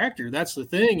stock tractor. That's the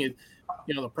thing.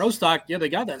 The pro stock, they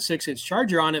got that 6-inch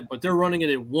charger on it, but they're running it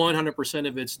at 100%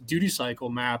 of its duty cycle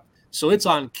map, so it's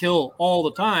on kill all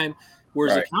the time.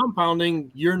 Whereas the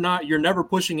compounding, you're never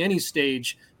pushing any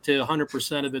stage to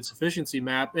 100% of its efficiency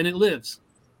map, and it lives.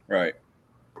 Right.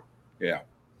 Yeah.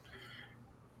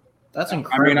 That's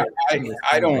incredible.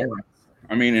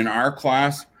 I mean, in our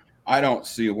class, I don't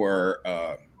see where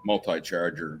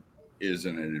multi-charger is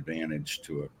an advantage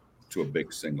to a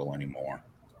big single anymore.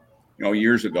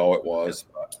 Years ago it was,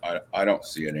 but I don't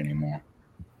see it anymore.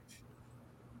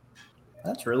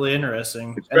 That's really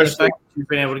interesting. And the fact that you've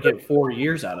been able to get 4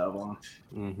 years out of them.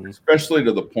 Mm-hmm. Especially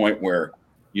to the point where,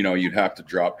 you'd have to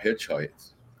drop hitch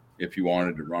heights if you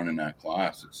wanted to run in that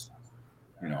class.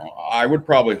 I would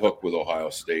probably hook with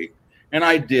Ohio State. And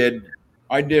I did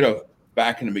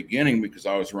back in the beginning because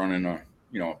I was running a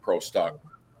pro stock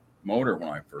motor when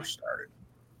I first started.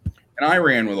 And I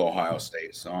ran with Ohio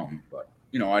State some, but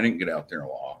I didn't get out there a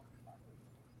lot.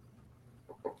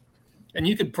 And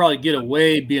you could probably get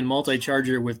away being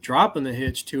multi-charger with dropping the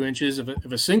hitch 2 inches if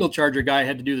a single charger guy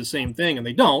had to do the same thing, and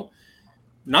they don't.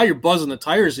 Now you're buzzing the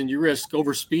tires and you risk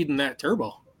overspeeding that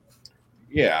turbo.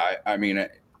 Yeah, I mean,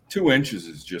 2 inches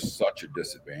is just such a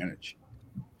disadvantage.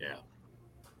 Yeah.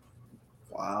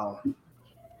 Wow.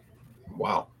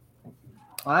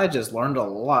 I just learned a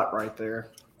lot right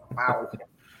there. Wow.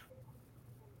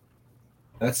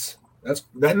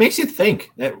 That makes you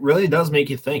think. That really does make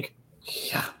you think.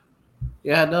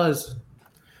 Yeah, it does.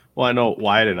 Well, I know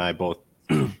Wyatt and I both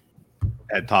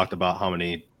had talked about how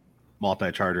many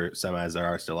multi-charger semis there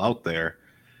are still out there.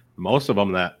 Most of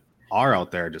them that are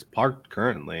out there are just parked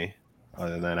currently.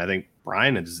 Other than I think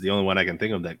Brian is the only one I can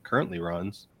think of that currently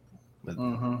runs. But,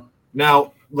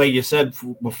 Now, like you said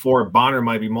before, Bonner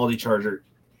might be multi-charger.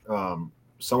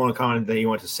 Someone commented that he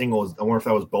went to singles. I wonder if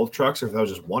that was both trucks or if that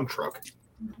was just one truck.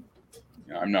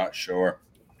 Yeah, I'm not sure.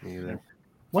 either.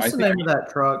 What's the name of that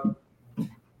truck?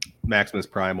 Maximus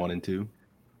Prime 1 and 2.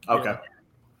 Okay.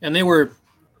 And they were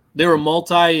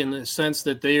multi in the sense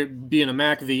that they, being a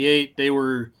Mac V8, they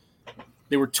were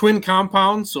twin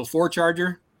compounds, so 4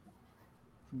 charger,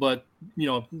 but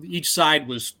each side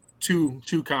was two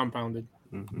compounded.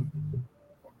 Mm-hmm.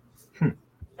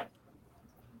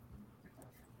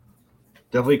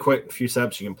 Definitely quite a few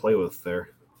steps you can play with there.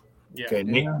 Yeah. Okay,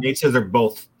 Nate says they're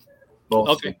both.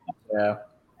 Okay. Yeah.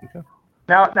 Okay.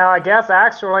 Now I guess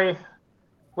actually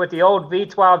with the old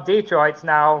V12 Detroits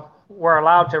now we're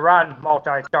allowed to run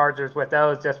multi-chargers with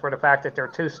those just for the fact that they're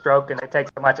 2-stroke and it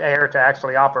takes so much air to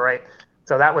actually operate.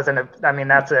 So that was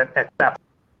that's an exception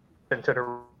to the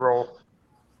rule.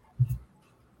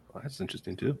 Well, that's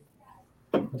interesting too.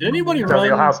 Did anybody So the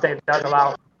Ohio run? State does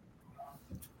allow.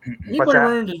 Anybody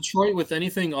run in Detroit with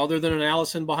anything other than an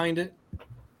Allison behind it?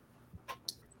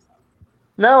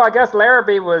 No, I guess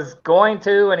Larrabee was going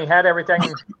to, and he had everything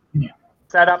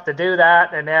set up to do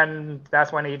that, and then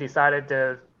that's when he decided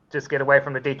to just get away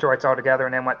from the Detroits altogether,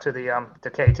 and then went to the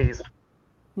KTs.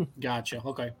 Gotcha.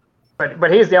 Okay.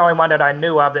 But he's the only one that I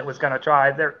knew of that was going to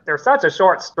try. They're such a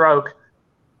short stroke,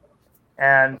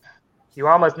 and you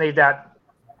almost need that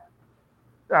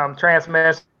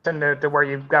transmission to where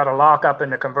you've got to lock up in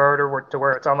the converter to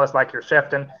where it's almost like you're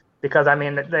shifting, because I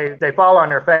mean they fall on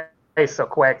their face so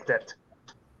quick that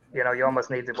you almost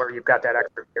need to where you've got that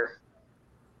extra gear.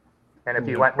 And if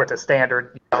you went with a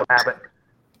standard, you don't have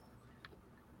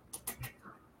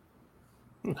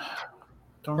it.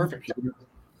 Perfect.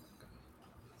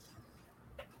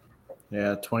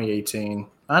 Yeah, 2018.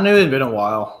 I knew it had been a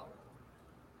while.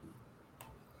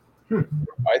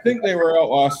 I think they were out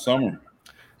last summer.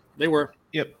 They were.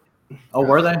 Yep. Oh,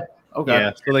 were they? Okay.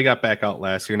 Yeah, so they got back out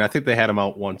last year, and I think they had them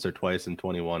out once or twice in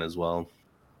 21 as well.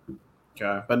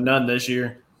 Okay, but none this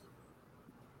year.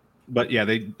 But yeah,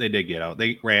 they did get out.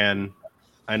 They ran.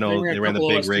 I know they ran the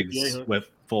big rigs with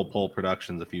full pull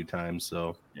productions a few times.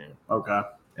 So Okay.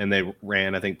 and they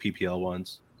ran, I think, PPL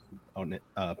once. out in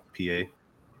PA. A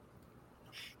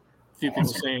few people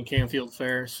saying Canfield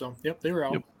Fair. So, yep, they were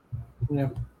out. Yep. Yeah.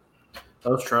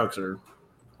 Those trucks are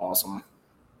awesome.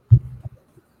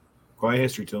 Quite a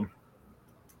history to them.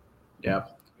 Yeah.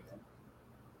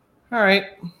 All right.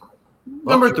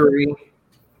 Number 3.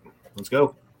 Let's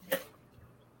go.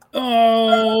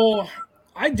 Oh,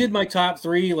 I did my top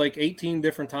 3 like 18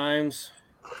 different times,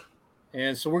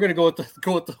 and so we're gonna go with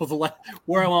the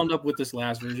where I wound up with this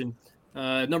last version.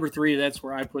 Number 3, that's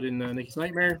where I put in Nikki's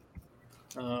Nightmare.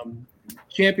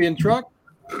 Champion truck,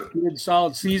 good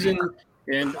solid season,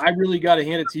 and I really got to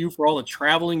hand it to you for all the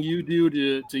traveling you do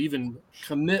to even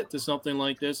commit to something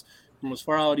like this from as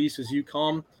far out east as you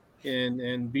come,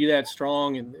 and be that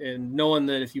strong, and knowing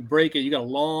that if you break it, you got a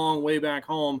long way back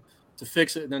home to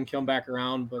fix it and then come back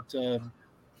around. But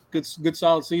good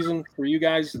solid season for you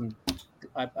guys, and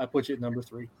I put you at number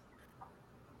 3.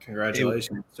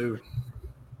 Congratulations, too.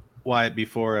 Wyatt,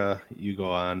 before you go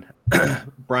on,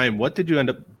 Brian, what did you end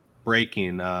up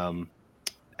breaking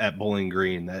at Bowling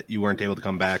Green that you weren't able to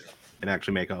come back and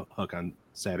actually make a hook on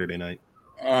Saturday night?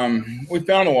 We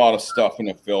found a lot of stuff in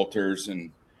the filters,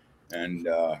 and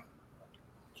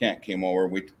Kent came over.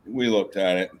 We looked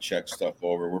at it and checked stuff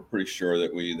over. We're pretty sure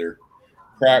that we either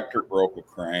cracked or broke a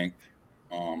crank.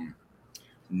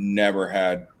 Never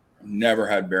had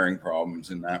bearing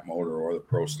problems in that motor or the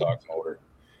Pro Stock motor.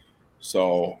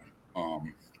 So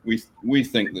we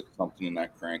think that something in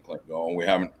that crank let go.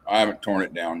 I haven't torn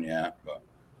it down yet, but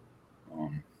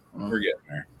we're getting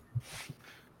there.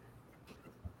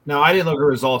 Now, I didn't look at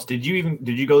results. Did you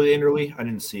go to the Enderley? I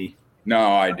didn't see.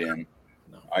 No, I didn't.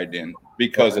 I didn't,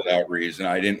 because of that reason.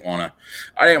 I didn't want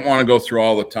to go through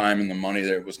all the time and the money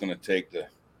that it was going to take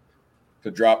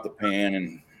to drop the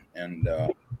pan, and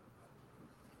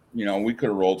we could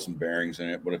have rolled some bearings in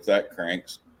it, but if that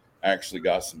crank's actually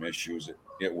got some issues,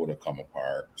 it would have come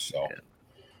apart. So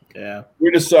yeah, we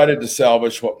decided to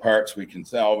salvage what parts we can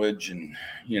salvage, and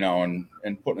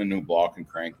putting a new block and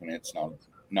crank in it's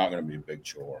not going to be a big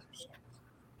chore. So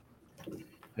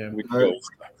yeah, we could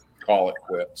call it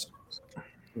quits.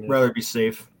 Rather be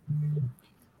safe.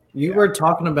 You were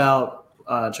talking about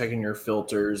checking your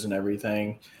filters and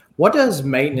everything. What does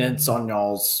maintenance on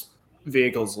y'all's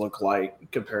vehicles look like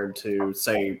compared to,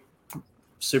 say,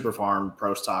 Super Farm,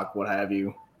 Pro Stock, what have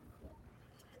you?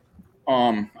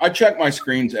 I check my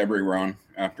screens every run.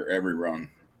 After every run,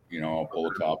 I'll pull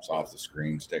the tops off the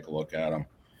screens, take a look at them.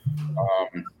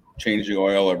 Change the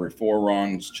oil every 4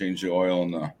 runs. Change the oil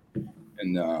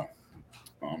in the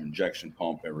injection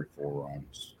pump every 4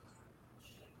 runs.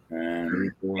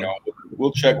 And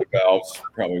we'll check the valves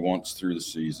probably once through the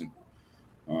season.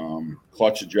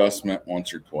 Clutch adjustment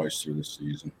once or twice through the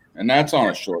season, and that's on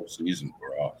a short season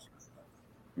for us.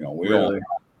 We only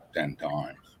 10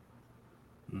 times.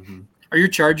 Mm-hmm. Are your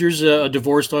Chargers a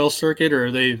divorced oil circuit, or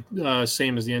are they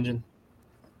same as the engine?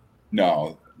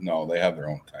 No, they have their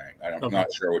own tank. I'm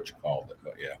not sure what you called it,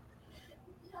 but yeah.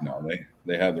 No,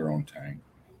 they have their own tank.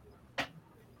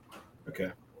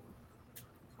 Okay.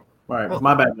 All right,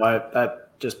 my bad.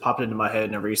 That just popped into my head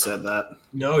and I reset that.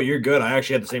 No, you're good. I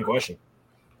actually had the same question.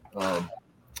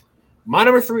 My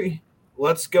number 3,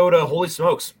 let's go to Holy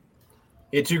Smokes.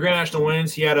 He had 2 Grand National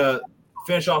wins. He had a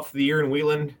finish off the year in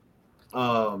Wheatland.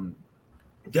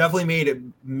 Definitely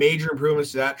made major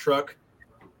improvements to that truck.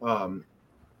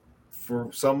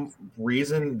 For some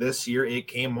reason, this year it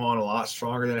came on a lot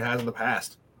stronger than it has in the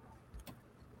past.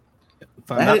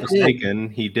 If I'm not mistaken,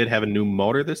 he did have a new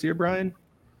motor this year, Brian.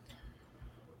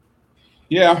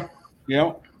 Yeah,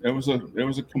 it was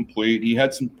a complete. He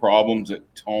had some problems at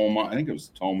Toma. I think it was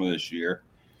Toma this year,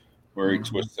 where he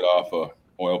twisted off a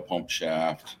oil pump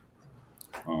shaft.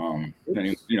 And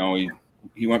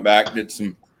he went back, did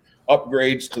some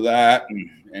upgrades to that,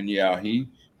 and yeah, he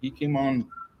came on.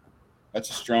 That's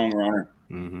a strong runner.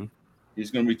 Mm-hmm.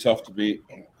 He's going to be tough to beat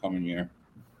coming year.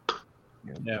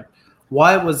 Yeah.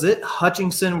 Why was it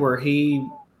Hutchinson where he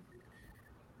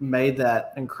made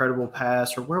that incredible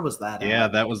pass, or where was that? Yeah,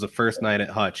 at? that was the first night at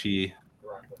Hutch. He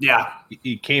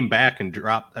came back and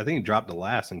dropped. I think he dropped the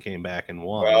last and came back and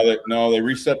won. Well, they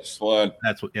reset the sled.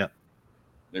 That's what. Yeah.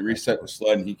 They reset the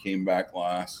sled, and he came back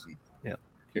last.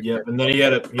 Yep, and then he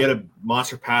had a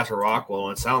monster pass at Rockwell,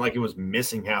 and it sounded like he was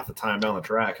missing half the time down the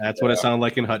track. That's what it sounded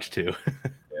like in Hutch too.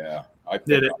 Yeah, I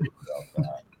did it.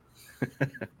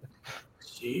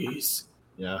 Jeez.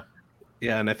 Yeah.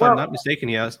 Yeah, and if I'm not mistaken,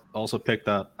 he also picked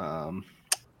up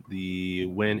the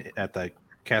win at the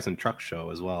Casson Truck Show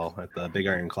as well at the Big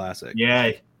Iron Classic.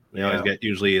 Yeah. They always get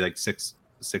usually like six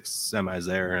semis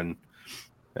there, and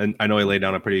I know he laid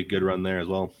down a pretty good run there as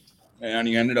well. And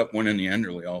he ended up winning the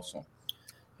Enderley also.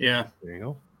 Yeah. There you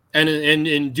go. And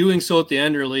in doing so at the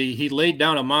Enderley, he laid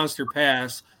down a monster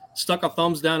pass, stuck a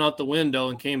thumbs down out the window,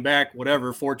 and came back,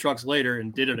 4 trucks later,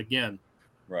 and did it again.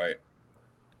 Right.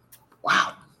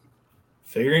 Wow.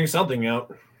 Figuring something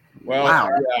out. Well, Wow.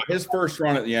 yeah, his first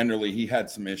run at the Enderley, he had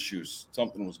some issues.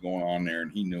 Something was going on there,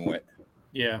 and he knew it.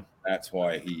 Yeah. That's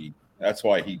why he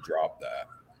dropped that.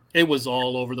 It was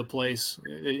all over the place.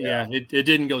 It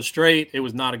didn't go straight. It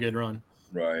was not a good run.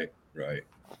 Right.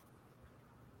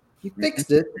 He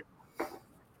fixed it.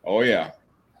 Oh yeah.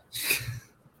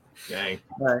 Dang.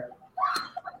 Right.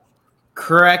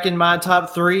 Cracking my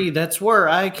top 3. That's where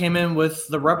I came in with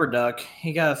the Rubber Duck.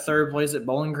 He got a 3rd place at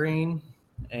Bowling Green,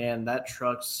 and that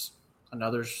truck's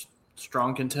another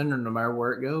strong contender no matter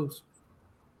where it goes.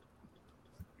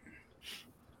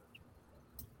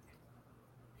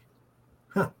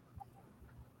 All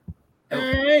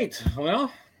right.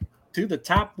 Well, to the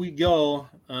top we go.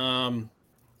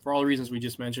 For all the reasons we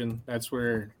just mentioned, that's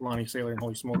where Lonnie Sailor and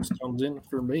Holy Smokes comes in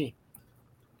for me.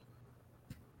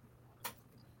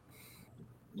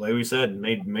 Like we said,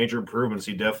 made major improvements.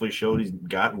 He definitely showed he's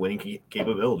got winning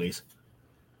capabilities.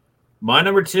 My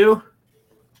number 2,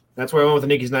 that's where I went with the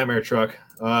Nikki's Nightmare truck.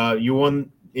 You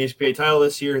won the HPA title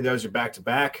this year. That was your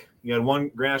back-to-back. You had one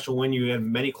Grand National win. You had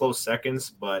many close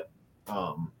seconds, but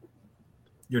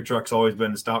your truck's always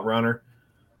been a stout runner.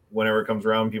 Whenever it comes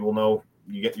around, people know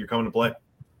you're coming to play.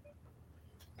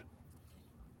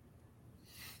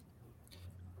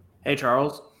 Hey,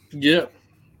 Charles. Yeah.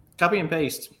 Copy and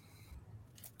paste.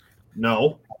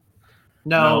 No.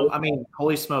 No. I mean,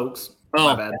 holy smokes.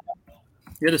 My bad.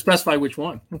 You had to specify which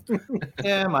one.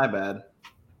 Yeah, my bad.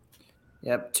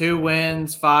 Yep, 2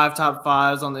 wins, 5 top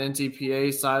 5s on the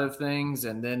NTPA side of things,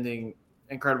 and then the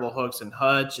incredible hooks in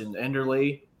Hutch and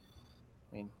Enderley.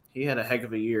 I mean, he had a heck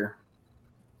of a year.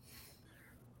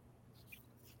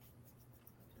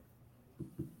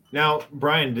 Now,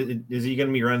 Brian, is he going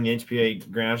to be running the NTPA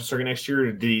Grand National Circuit next year,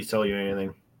 or did he tell you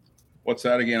anything? What's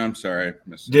that again? I'm sorry.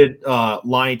 Did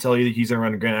Lonnie tell you that he's going to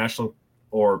run the Grand National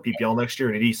or PPL next year,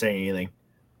 or did he say anything?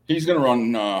 He's going to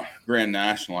run Grand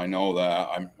National. I know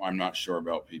that. I'm not sure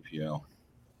about PPL.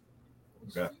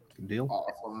 Okay. Good deal.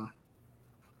 Awesome.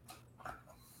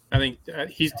 I think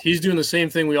he's doing the same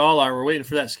thing we all are. We're waiting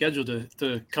for that schedule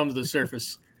to come to the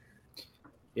surface.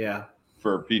 Yeah.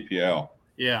 For PPL.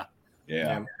 Yeah.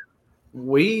 Yeah.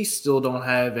 We still don't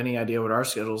have any idea what our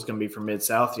schedule is going to be for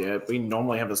Mid-South yet. We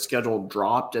normally have a schedule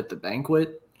dropped at the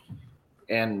banquet.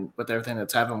 And with everything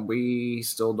that's happened, we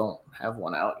still don't have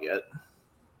one out yet.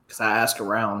 Because I asked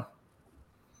around.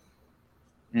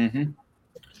 Mm-hmm.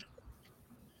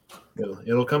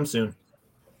 It'll come soon.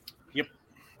 Yep.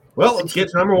 Well, let's get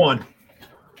to number 1.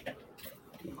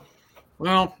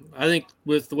 Well, I think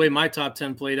with the way my top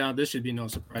 10 played out, this should be no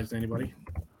surprise to anybody.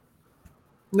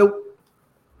 Nope.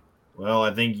 Well,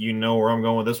 I think you know where I'm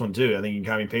going with this one, too. I think you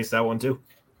can copy and paste that one, too.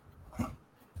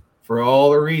 For all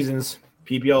the reasons.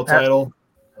 PPL title.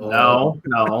 No.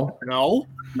 No,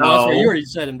 that's what you already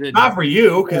said him, didn't you? Not for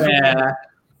you. Yeah.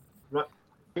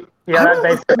 That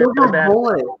basically would have been,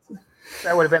 Bullet.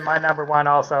 that would have been my number 1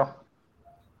 also.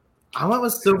 I went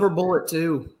with Silver Bullet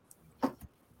too.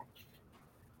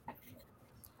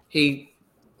 He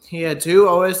had 2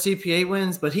 OSTPA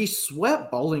wins, but he swept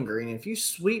Bowling Green. If you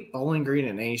sweep Bowling Green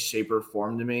in any shape or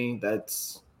form, to me,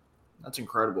 that's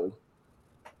incredible.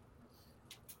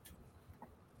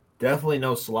 Definitely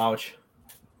no slouch.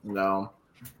 No.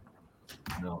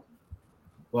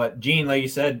 But Gene, like you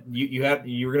said, you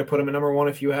were going to put him at number 1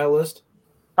 if you had a list.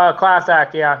 Class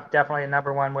Act, yeah, definitely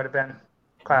number 1 would have been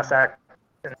Class Act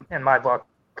in my book.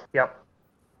 Yep.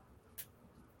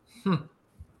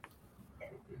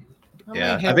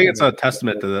 Yeah, I think it's a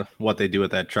testament to what they do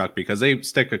with that truck because they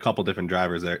stick a couple different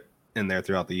drivers in there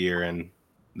throughout the year, and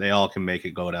they all can make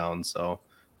it go down. So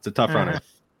it's a tough runner.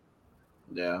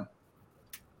 Yeah.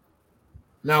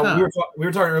 Now, we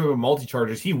were talking earlier about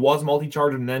multi-chargers. He was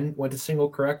multi-charger and then went to single,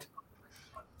 correct?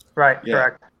 Right, Yeah.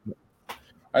 correct.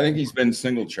 I think he's been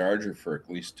single charger for at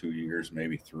least 2 years,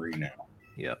 maybe 3 now.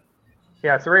 Yep.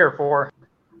 Yeah, 3 or 4.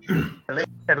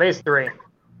 At least 3.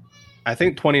 I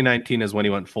think 2019 is when he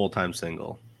went full-time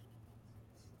single.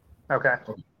 Okay.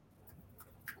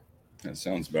 That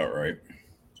sounds about right.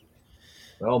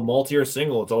 Well, multi or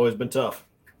single, it's always been tough.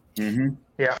 Mm-hmm.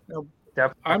 Yeah.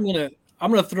 I'm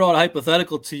gonna throw out a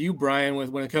hypothetical to you, Brian,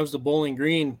 when it comes to Bowling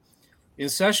Green. In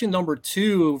session number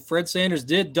 2, Fred Sanders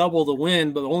did double the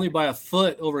win, but only by a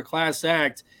foot over Class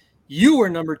Act. You were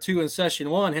number 2 in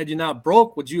session 1. Had you not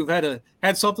broke, would you have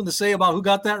had something to say about who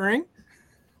got that ring?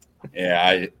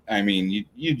 Yeah, I mean,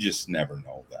 you just never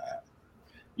know that.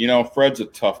 You know, Fred's a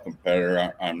tough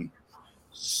competitor. I'm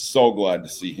so glad to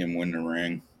see him win the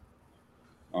ring.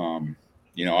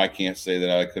 I can't say that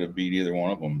I could have beat either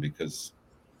one of them because,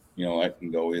 that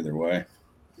can go either way.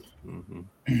 Mm-hmm.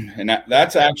 And that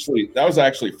was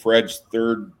actually Fred's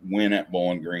third win at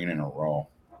Bowling Green in a row,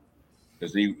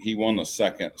 because he won the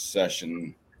second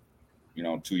session,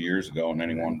 2 years ago, and then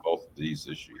he won both of these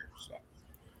this year. So,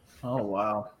 oh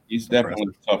wow, he's definitely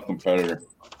a tough competitor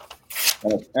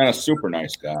and a super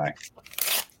nice guy.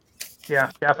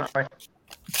 Yeah, definitely.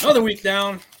 Another week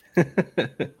down.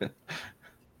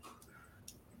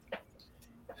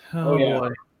 oh yeah. boy.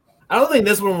 I don't think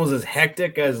this one was as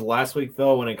hectic as last week,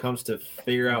 though, when it comes to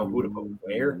figure out who to put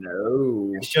where.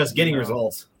 No, It's just getting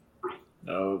results.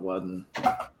 No, it wasn't.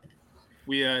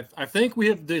 I think we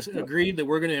have agreed that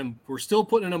we're still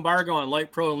putting an embargo on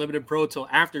Light Pro and Limited Pro till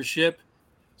after ship.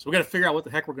 So we got to figure out what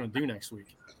the heck we're going to do next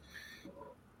week.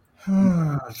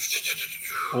 Well,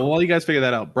 while you guys figure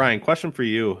that out, Brian, question for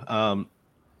you.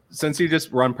 Since you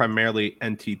just run primarily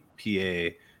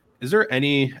NTPA, is there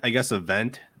any, I guess,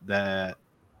 event that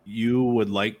you would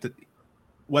like to,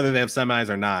 whether they have semis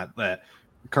or not, that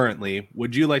currently,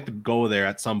 would you like to go there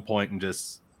at some point and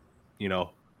just,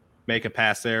 make a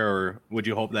pass there, or would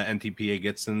you hope that NTPA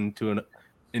gets into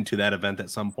that event at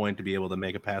some point to be able to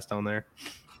make a pass down there?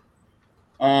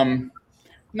 No,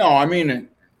 I mean,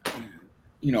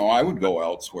 I would go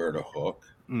elsewhere to hook.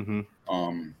 Mm-hmm.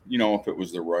 If it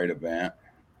was the right event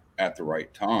at the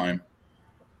right time.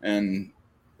 And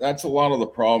that's a lot of the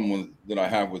problem that I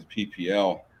have with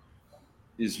PPL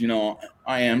is,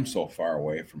 I am so far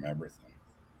away from everything.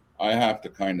 I have to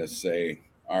kind of say,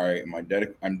 all right,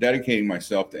 I'm dedicating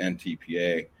myself to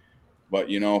NTPA, but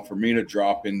for me to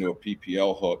drop into a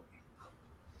PPL hook,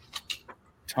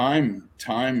 time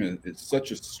is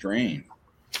such a strain.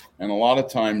 And a lot of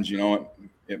times,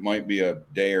 it might be a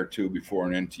day or two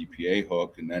before an NTPA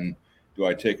hook, and then do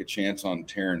I take a chance on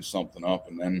tearing something up,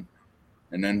 and then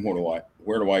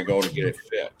where do I go to get it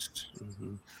fixed?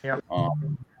 Mm-hmm. Yeah.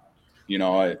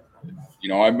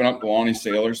 I've been up to Lonnie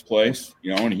Saylor's place,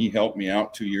 and he helped me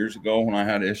out 2 years ago when I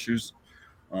had issues.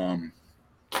 So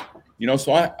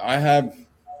I have,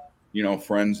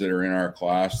 friends that are in our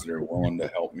class that are willing to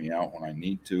help me out when I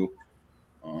need to.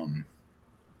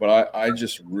 But I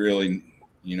just really,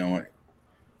 and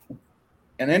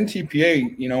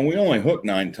NTPA, we only hook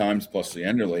 9 times plus the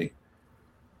Enderley.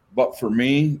 But for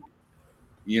me,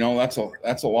 that's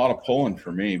a lot of pulling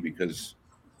for me, because,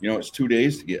 it's 2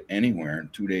 days to get anywhere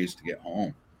and 2 days to get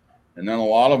home. And then a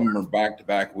lot of them are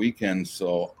back-to-back weekends.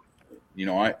 So,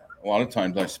 a lot of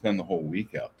times I spend the whole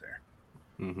week out there.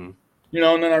 Mm-hmm.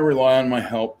 And then I rely on my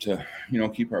help to,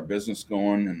 keep our business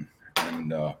going.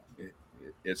 And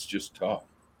it's just tough.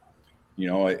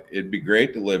 It'd be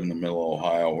great to live in the middle of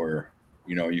Ohio where,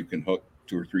 you can hook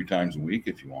 2 or 3 times a week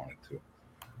if you wanted to.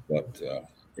 But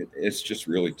it's just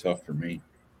really tough for me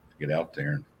to get out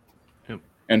there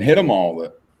and hit them all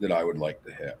that I would like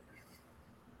to hit.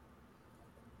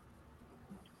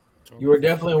 You are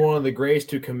definitely one of the greats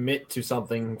to commit to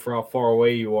something for how far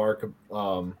away you are,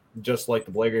 just like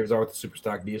the Blagraves are with the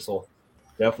Superstock Diesel.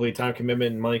 Definitely time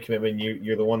commitment and money commitment.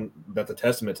 You're the one that's a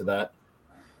testament to that.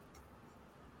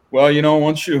 Well,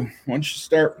 once you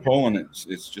start pulling,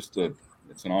 it's just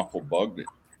it's an awful bug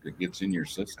that gets in your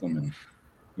system,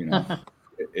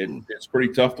 and it's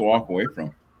pretty tough to walk away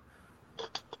from.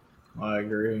 I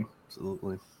agree.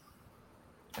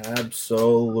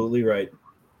 Absolutely right.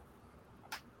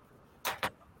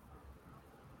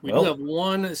 We do have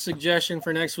one suggestion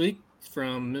for next week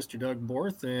from Mr. Doug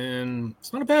Borth, and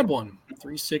it's not a bad one.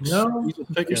 3-6. No,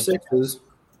 3-6s.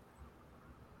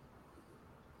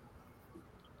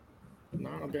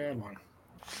 Not a bad one.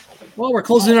 Well, we're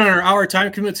closing in on our hour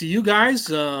time commitment to you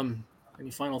guys.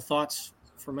 Any final thoughts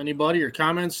from anybody or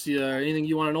comments? Anything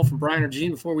you want to know from Brian or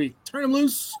Gene before we turn them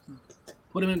loose?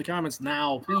 Put them in the comments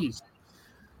now, please.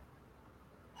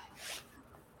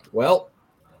 Well,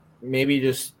 maybe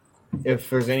just if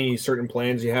there's any certain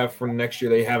plans you have for next year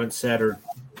that you haven't said, or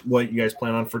what you guys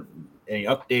plan on for any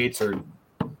updates or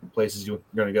places you're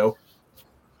going to go.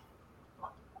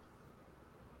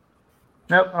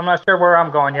 Nope, I'm not sure where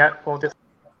I'm going yet. We'll just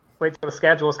wait till the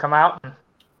schedules come out and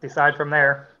decide from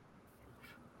there.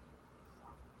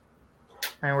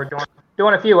 And we're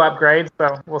doing a few upgrades,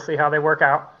 so we'll see how they work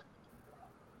out.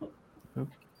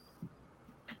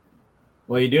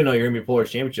 Well, you do know you're going to be Polaris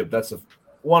Championship. That's the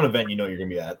one event you're going to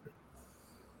be at.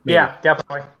 Maybe. Yeah,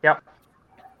 definitely. Yep.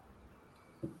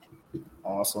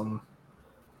 Awesome.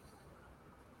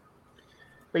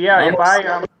 But yeah,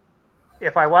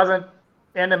 if I wasn't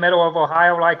in the middle of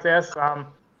Ohio like this, I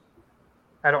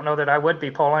don't know that I would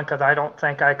be pulling, because I don't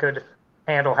think I could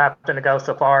handle having to go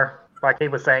so far, like he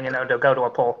was saying, to go to a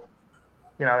pull.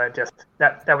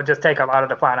 that would just take a lot of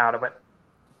the fun out of it.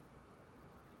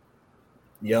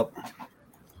 Yep.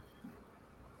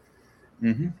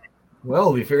 Mm-hmm.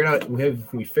 Well, we figured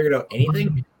out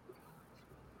anything?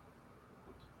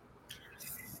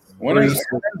 When is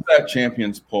that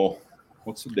Champions Pull?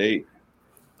 What's the date?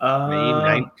 May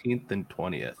 19th and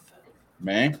 20th.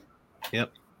 May?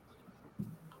 Yep.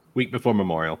 Week before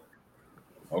Memorial.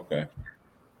 Okay.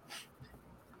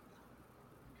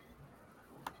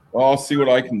 Well, I'll see what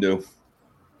I can do.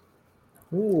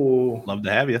 Ooh, Love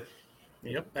to have you.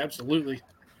 Yep, absolutely.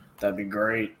 that'd be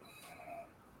great.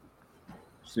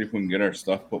 See if we can get our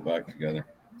stuff put back together.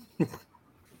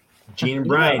 Gene and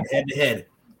Brian head to head.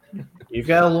 You've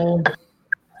got a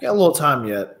little time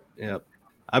yet. Yep.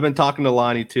 I've been talking to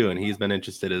Lonnie too, and he's been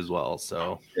interested as well.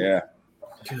 So Yeah.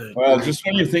 Good. Well, just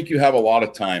when you think you have a lot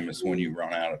of time is when you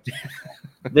run out of time.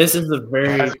 This is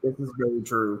very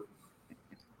true.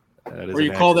 that is Or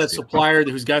you an call that accuracy. supplier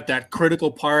who's got that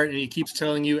critical part and he keeps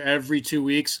telling you every 2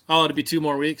 weeks, oh, it'll be 2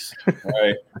 more weeks.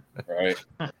 Right.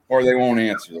 Or they won't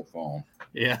answer the phone.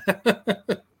 Yeah.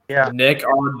 Yeah. Nick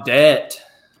Audette.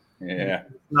 Yeah.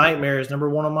 Nightmare is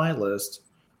number 1 on my list.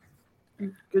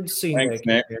 Good to see Thanks,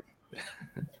 Nick. Nick.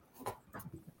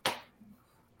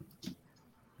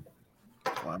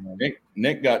 Wow.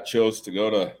 Nick got chose to go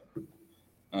to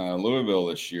Louisville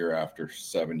this year after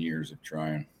 7 years of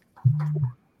trying.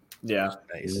 Yeah,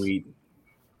 Nice.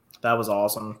 that was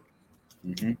awesome.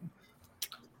 Mm-hmm.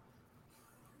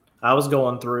 I was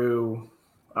going through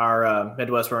our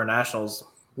Midwest Runner Nationals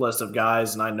list of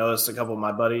guys, and I noticed a couple of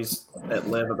my buddies that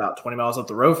live about 20 miles up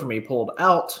the road from me pulled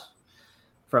out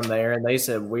from there, and they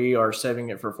said, we are saving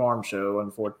it for Farm Show.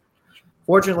 And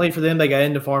fortunately for them, they got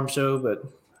into Farm Show, but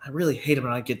I really hate them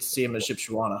when I get to see them at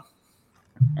Shipshewana.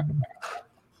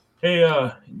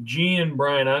 Hey, Gene and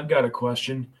Brian, I've got a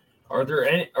question. Are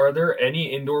there any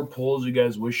indoor pulls you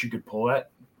guys wish you could pull at?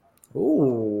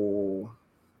 Ooh.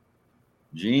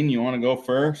 Gene, you want to go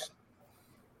first?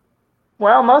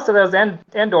 Well, most of those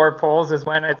indoor pulls is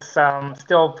when it's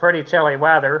still pretty chilly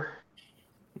weather,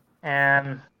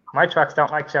 and my trucks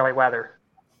don't like chilly weather.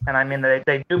 And I mean,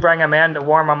 they do bring them in to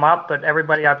warm them up, but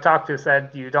everybody I've talked to said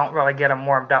you don't really get them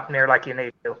warmed up near like you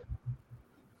need to.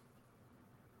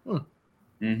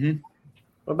 Mm-hmm.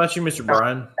 What about you, Mr.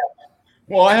 Brian?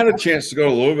 Well, I had a chance to go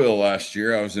to Louisville last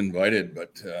year. I was invited,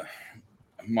 but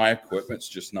my equipment's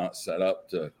just not set up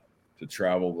to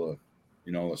travel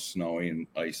the snowy and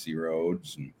icy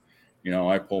roads. And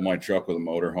I pull my truck with a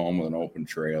motorhome with an open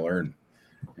trailer,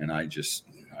 and I just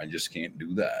can't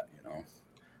do that.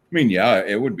 I mean, yeah,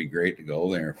 it would be great to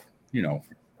go there,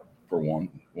 for one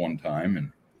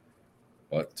time,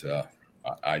 but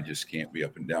I just can't be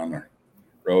up and down the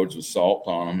roads with salt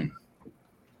on them, and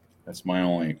that's my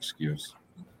only excuse.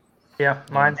 Yeah,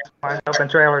 mine's open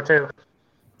trailer too.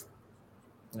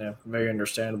 Yeah, very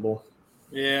understandable.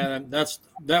 Yeah,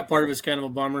 that part of it's kind of a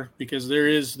bummer because there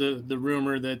is the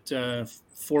rumor that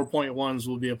 4.1s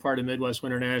will be a part of Midwest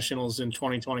Winter Nationals in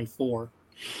 2024.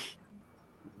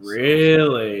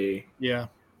 Really? Yeah.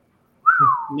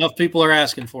 Enough people are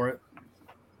asking for it.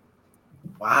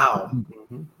 Wow.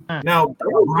 Now, That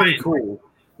was pretty cool.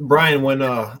 Brian, when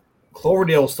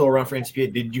Cloverdale was still around for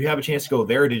NCPA, did you have a chance to go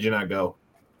there or did you not go?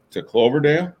 To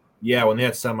Cloverdale? Yeah, when they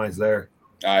had semis there.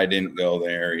 I didn't go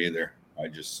there either. I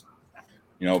just,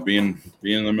 being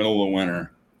in the middle of the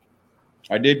winter.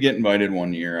 I did get invited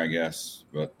one year, I guess,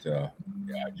 but I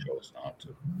chose not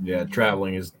to. Yeah,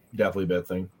 traveling is definitely a bad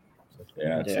thing.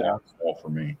 Yeah, it's all for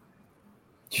me.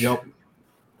 Yep.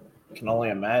 Can only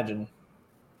imagine.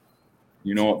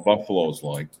 You know what Buffalo's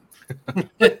like.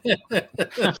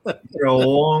 You're a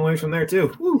long way from there,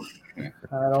 too. Woo. I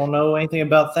don't know anything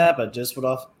about that, but just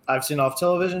what I've seen off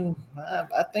television,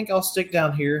 I think I'll stick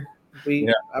down here.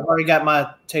 I've already got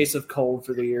my taste of cold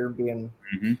for the year, being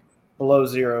below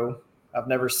zero. I've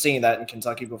never seen that in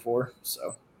Kentucky before,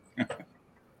 so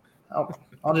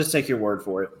I'll just take your word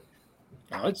for it.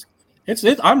 Oh,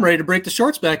 I'm ready to break the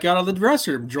shorts back out of the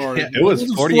dresser drawer. Yeah, it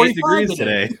was 48 degrees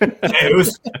today. It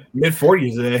was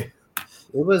mid-40s today.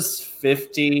 It was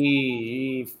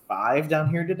 55 down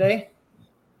here today.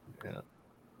 Yeah.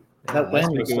 That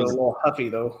wind was still a little huffy,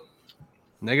 though.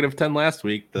 -10 last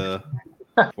week. The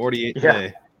 48 Yeah.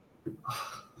 today.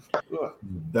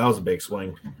 That was a big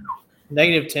swing.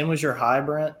 -10 was your high,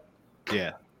 Brent?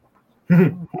 Yeah.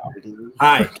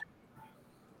 Hi.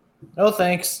 No,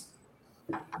 thanks.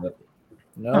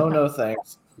 No,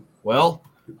 thanks. Well,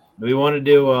 do we want to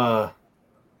do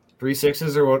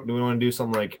 3.6s or do we want to do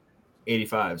something like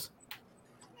 85s?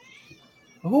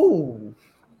 Ooh.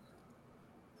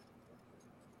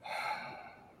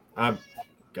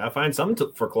 gotta find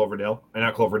something for Cloverdale.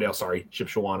 Not Cloverdale, sorry,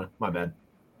 Shipshewana. My bad.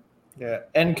 Yeah,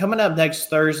 and coming up next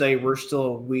Thursday, we're still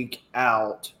a week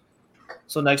out.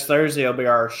 So next Thursday will be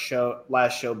our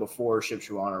last show before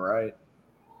Shipshewana, right?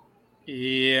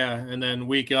 Yeah, and then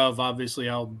week of, obviously,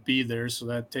 I'll be there, so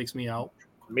that takes me out.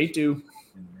 Me too.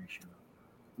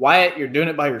 Wyatt, you're doing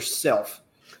it by yourself.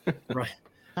 Right.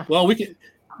 Well, we can.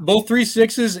 Both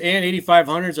 3.6s and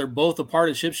 8,500s are both a part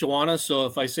of Shipshewana. So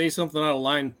if I say something out of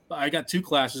line, I got 2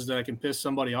 classes that I can piss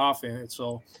somebody off in it.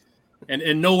 So,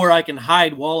 and nowhere I can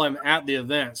hide while I'm at the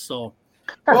event. So,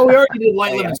 well, we already did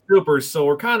light limit scoopers, so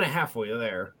we're kind of halfway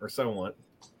there, or somewhat.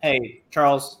 Hey,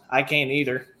 Charles, I can't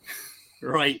either.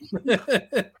 Right.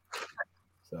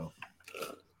 So,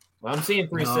 well, I'm seeing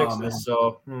 3.6s.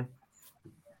 So,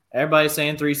 Everybody's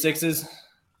saying 3.6s.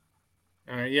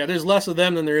 All right. Yeah, there's less of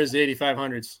them than there is the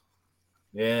 8,500s.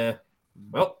 Yeah.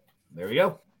 Well, there we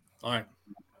go. All right.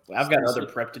 I've got other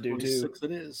prep to do too. 6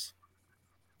 it is.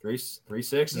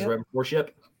 3.6 is right before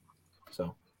ship.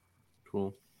 So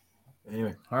cool.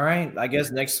 Anyway. All right. I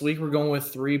guess next week we're going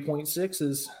with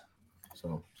 3.6s.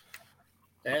 So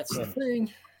that's the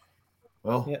thing.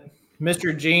 Well, yeah.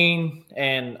 Mr. Gene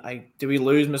and did we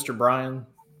lose Mr. Brian?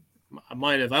 I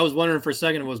might have. I was wondering for a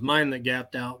second it was mine that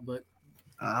gapped out, but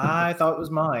I thought it was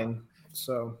mine.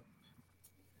 So,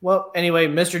 well, anyway,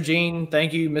 Mr. Gene,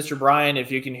 thank you. Mr. Brian,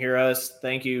 if you can hear us,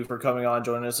 thank you for coming on,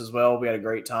 joining us as well. We had a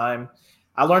great time.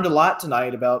 I learned a lot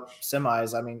tonight about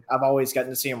semis. I mean, I've always gotten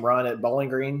to see them run at Bowling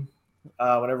Green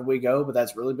whenever we go, but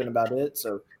that's really been about it.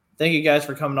 So thank you guys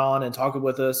for coming on and talking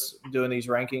with us, doing these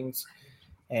rankings.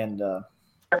 And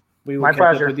we will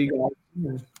catch up with you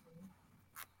guys.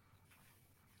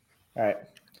 All right.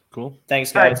 Cool.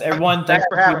 Thanks, guys. Right. Everyone, thanks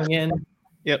for tuning in.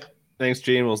 Yep. Thanks,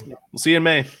 Gene. We'll see you in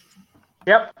May.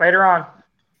 Yep. Later on.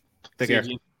 Take care.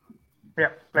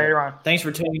 Yep. Later on. Thanks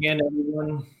for tuning in,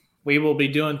 everyone. We will be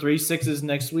doing 3.6s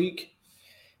next week,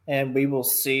 and we will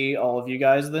see all of you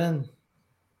guys then.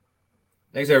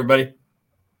 Thanks, everybody.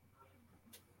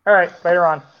 All right. Later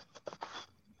on.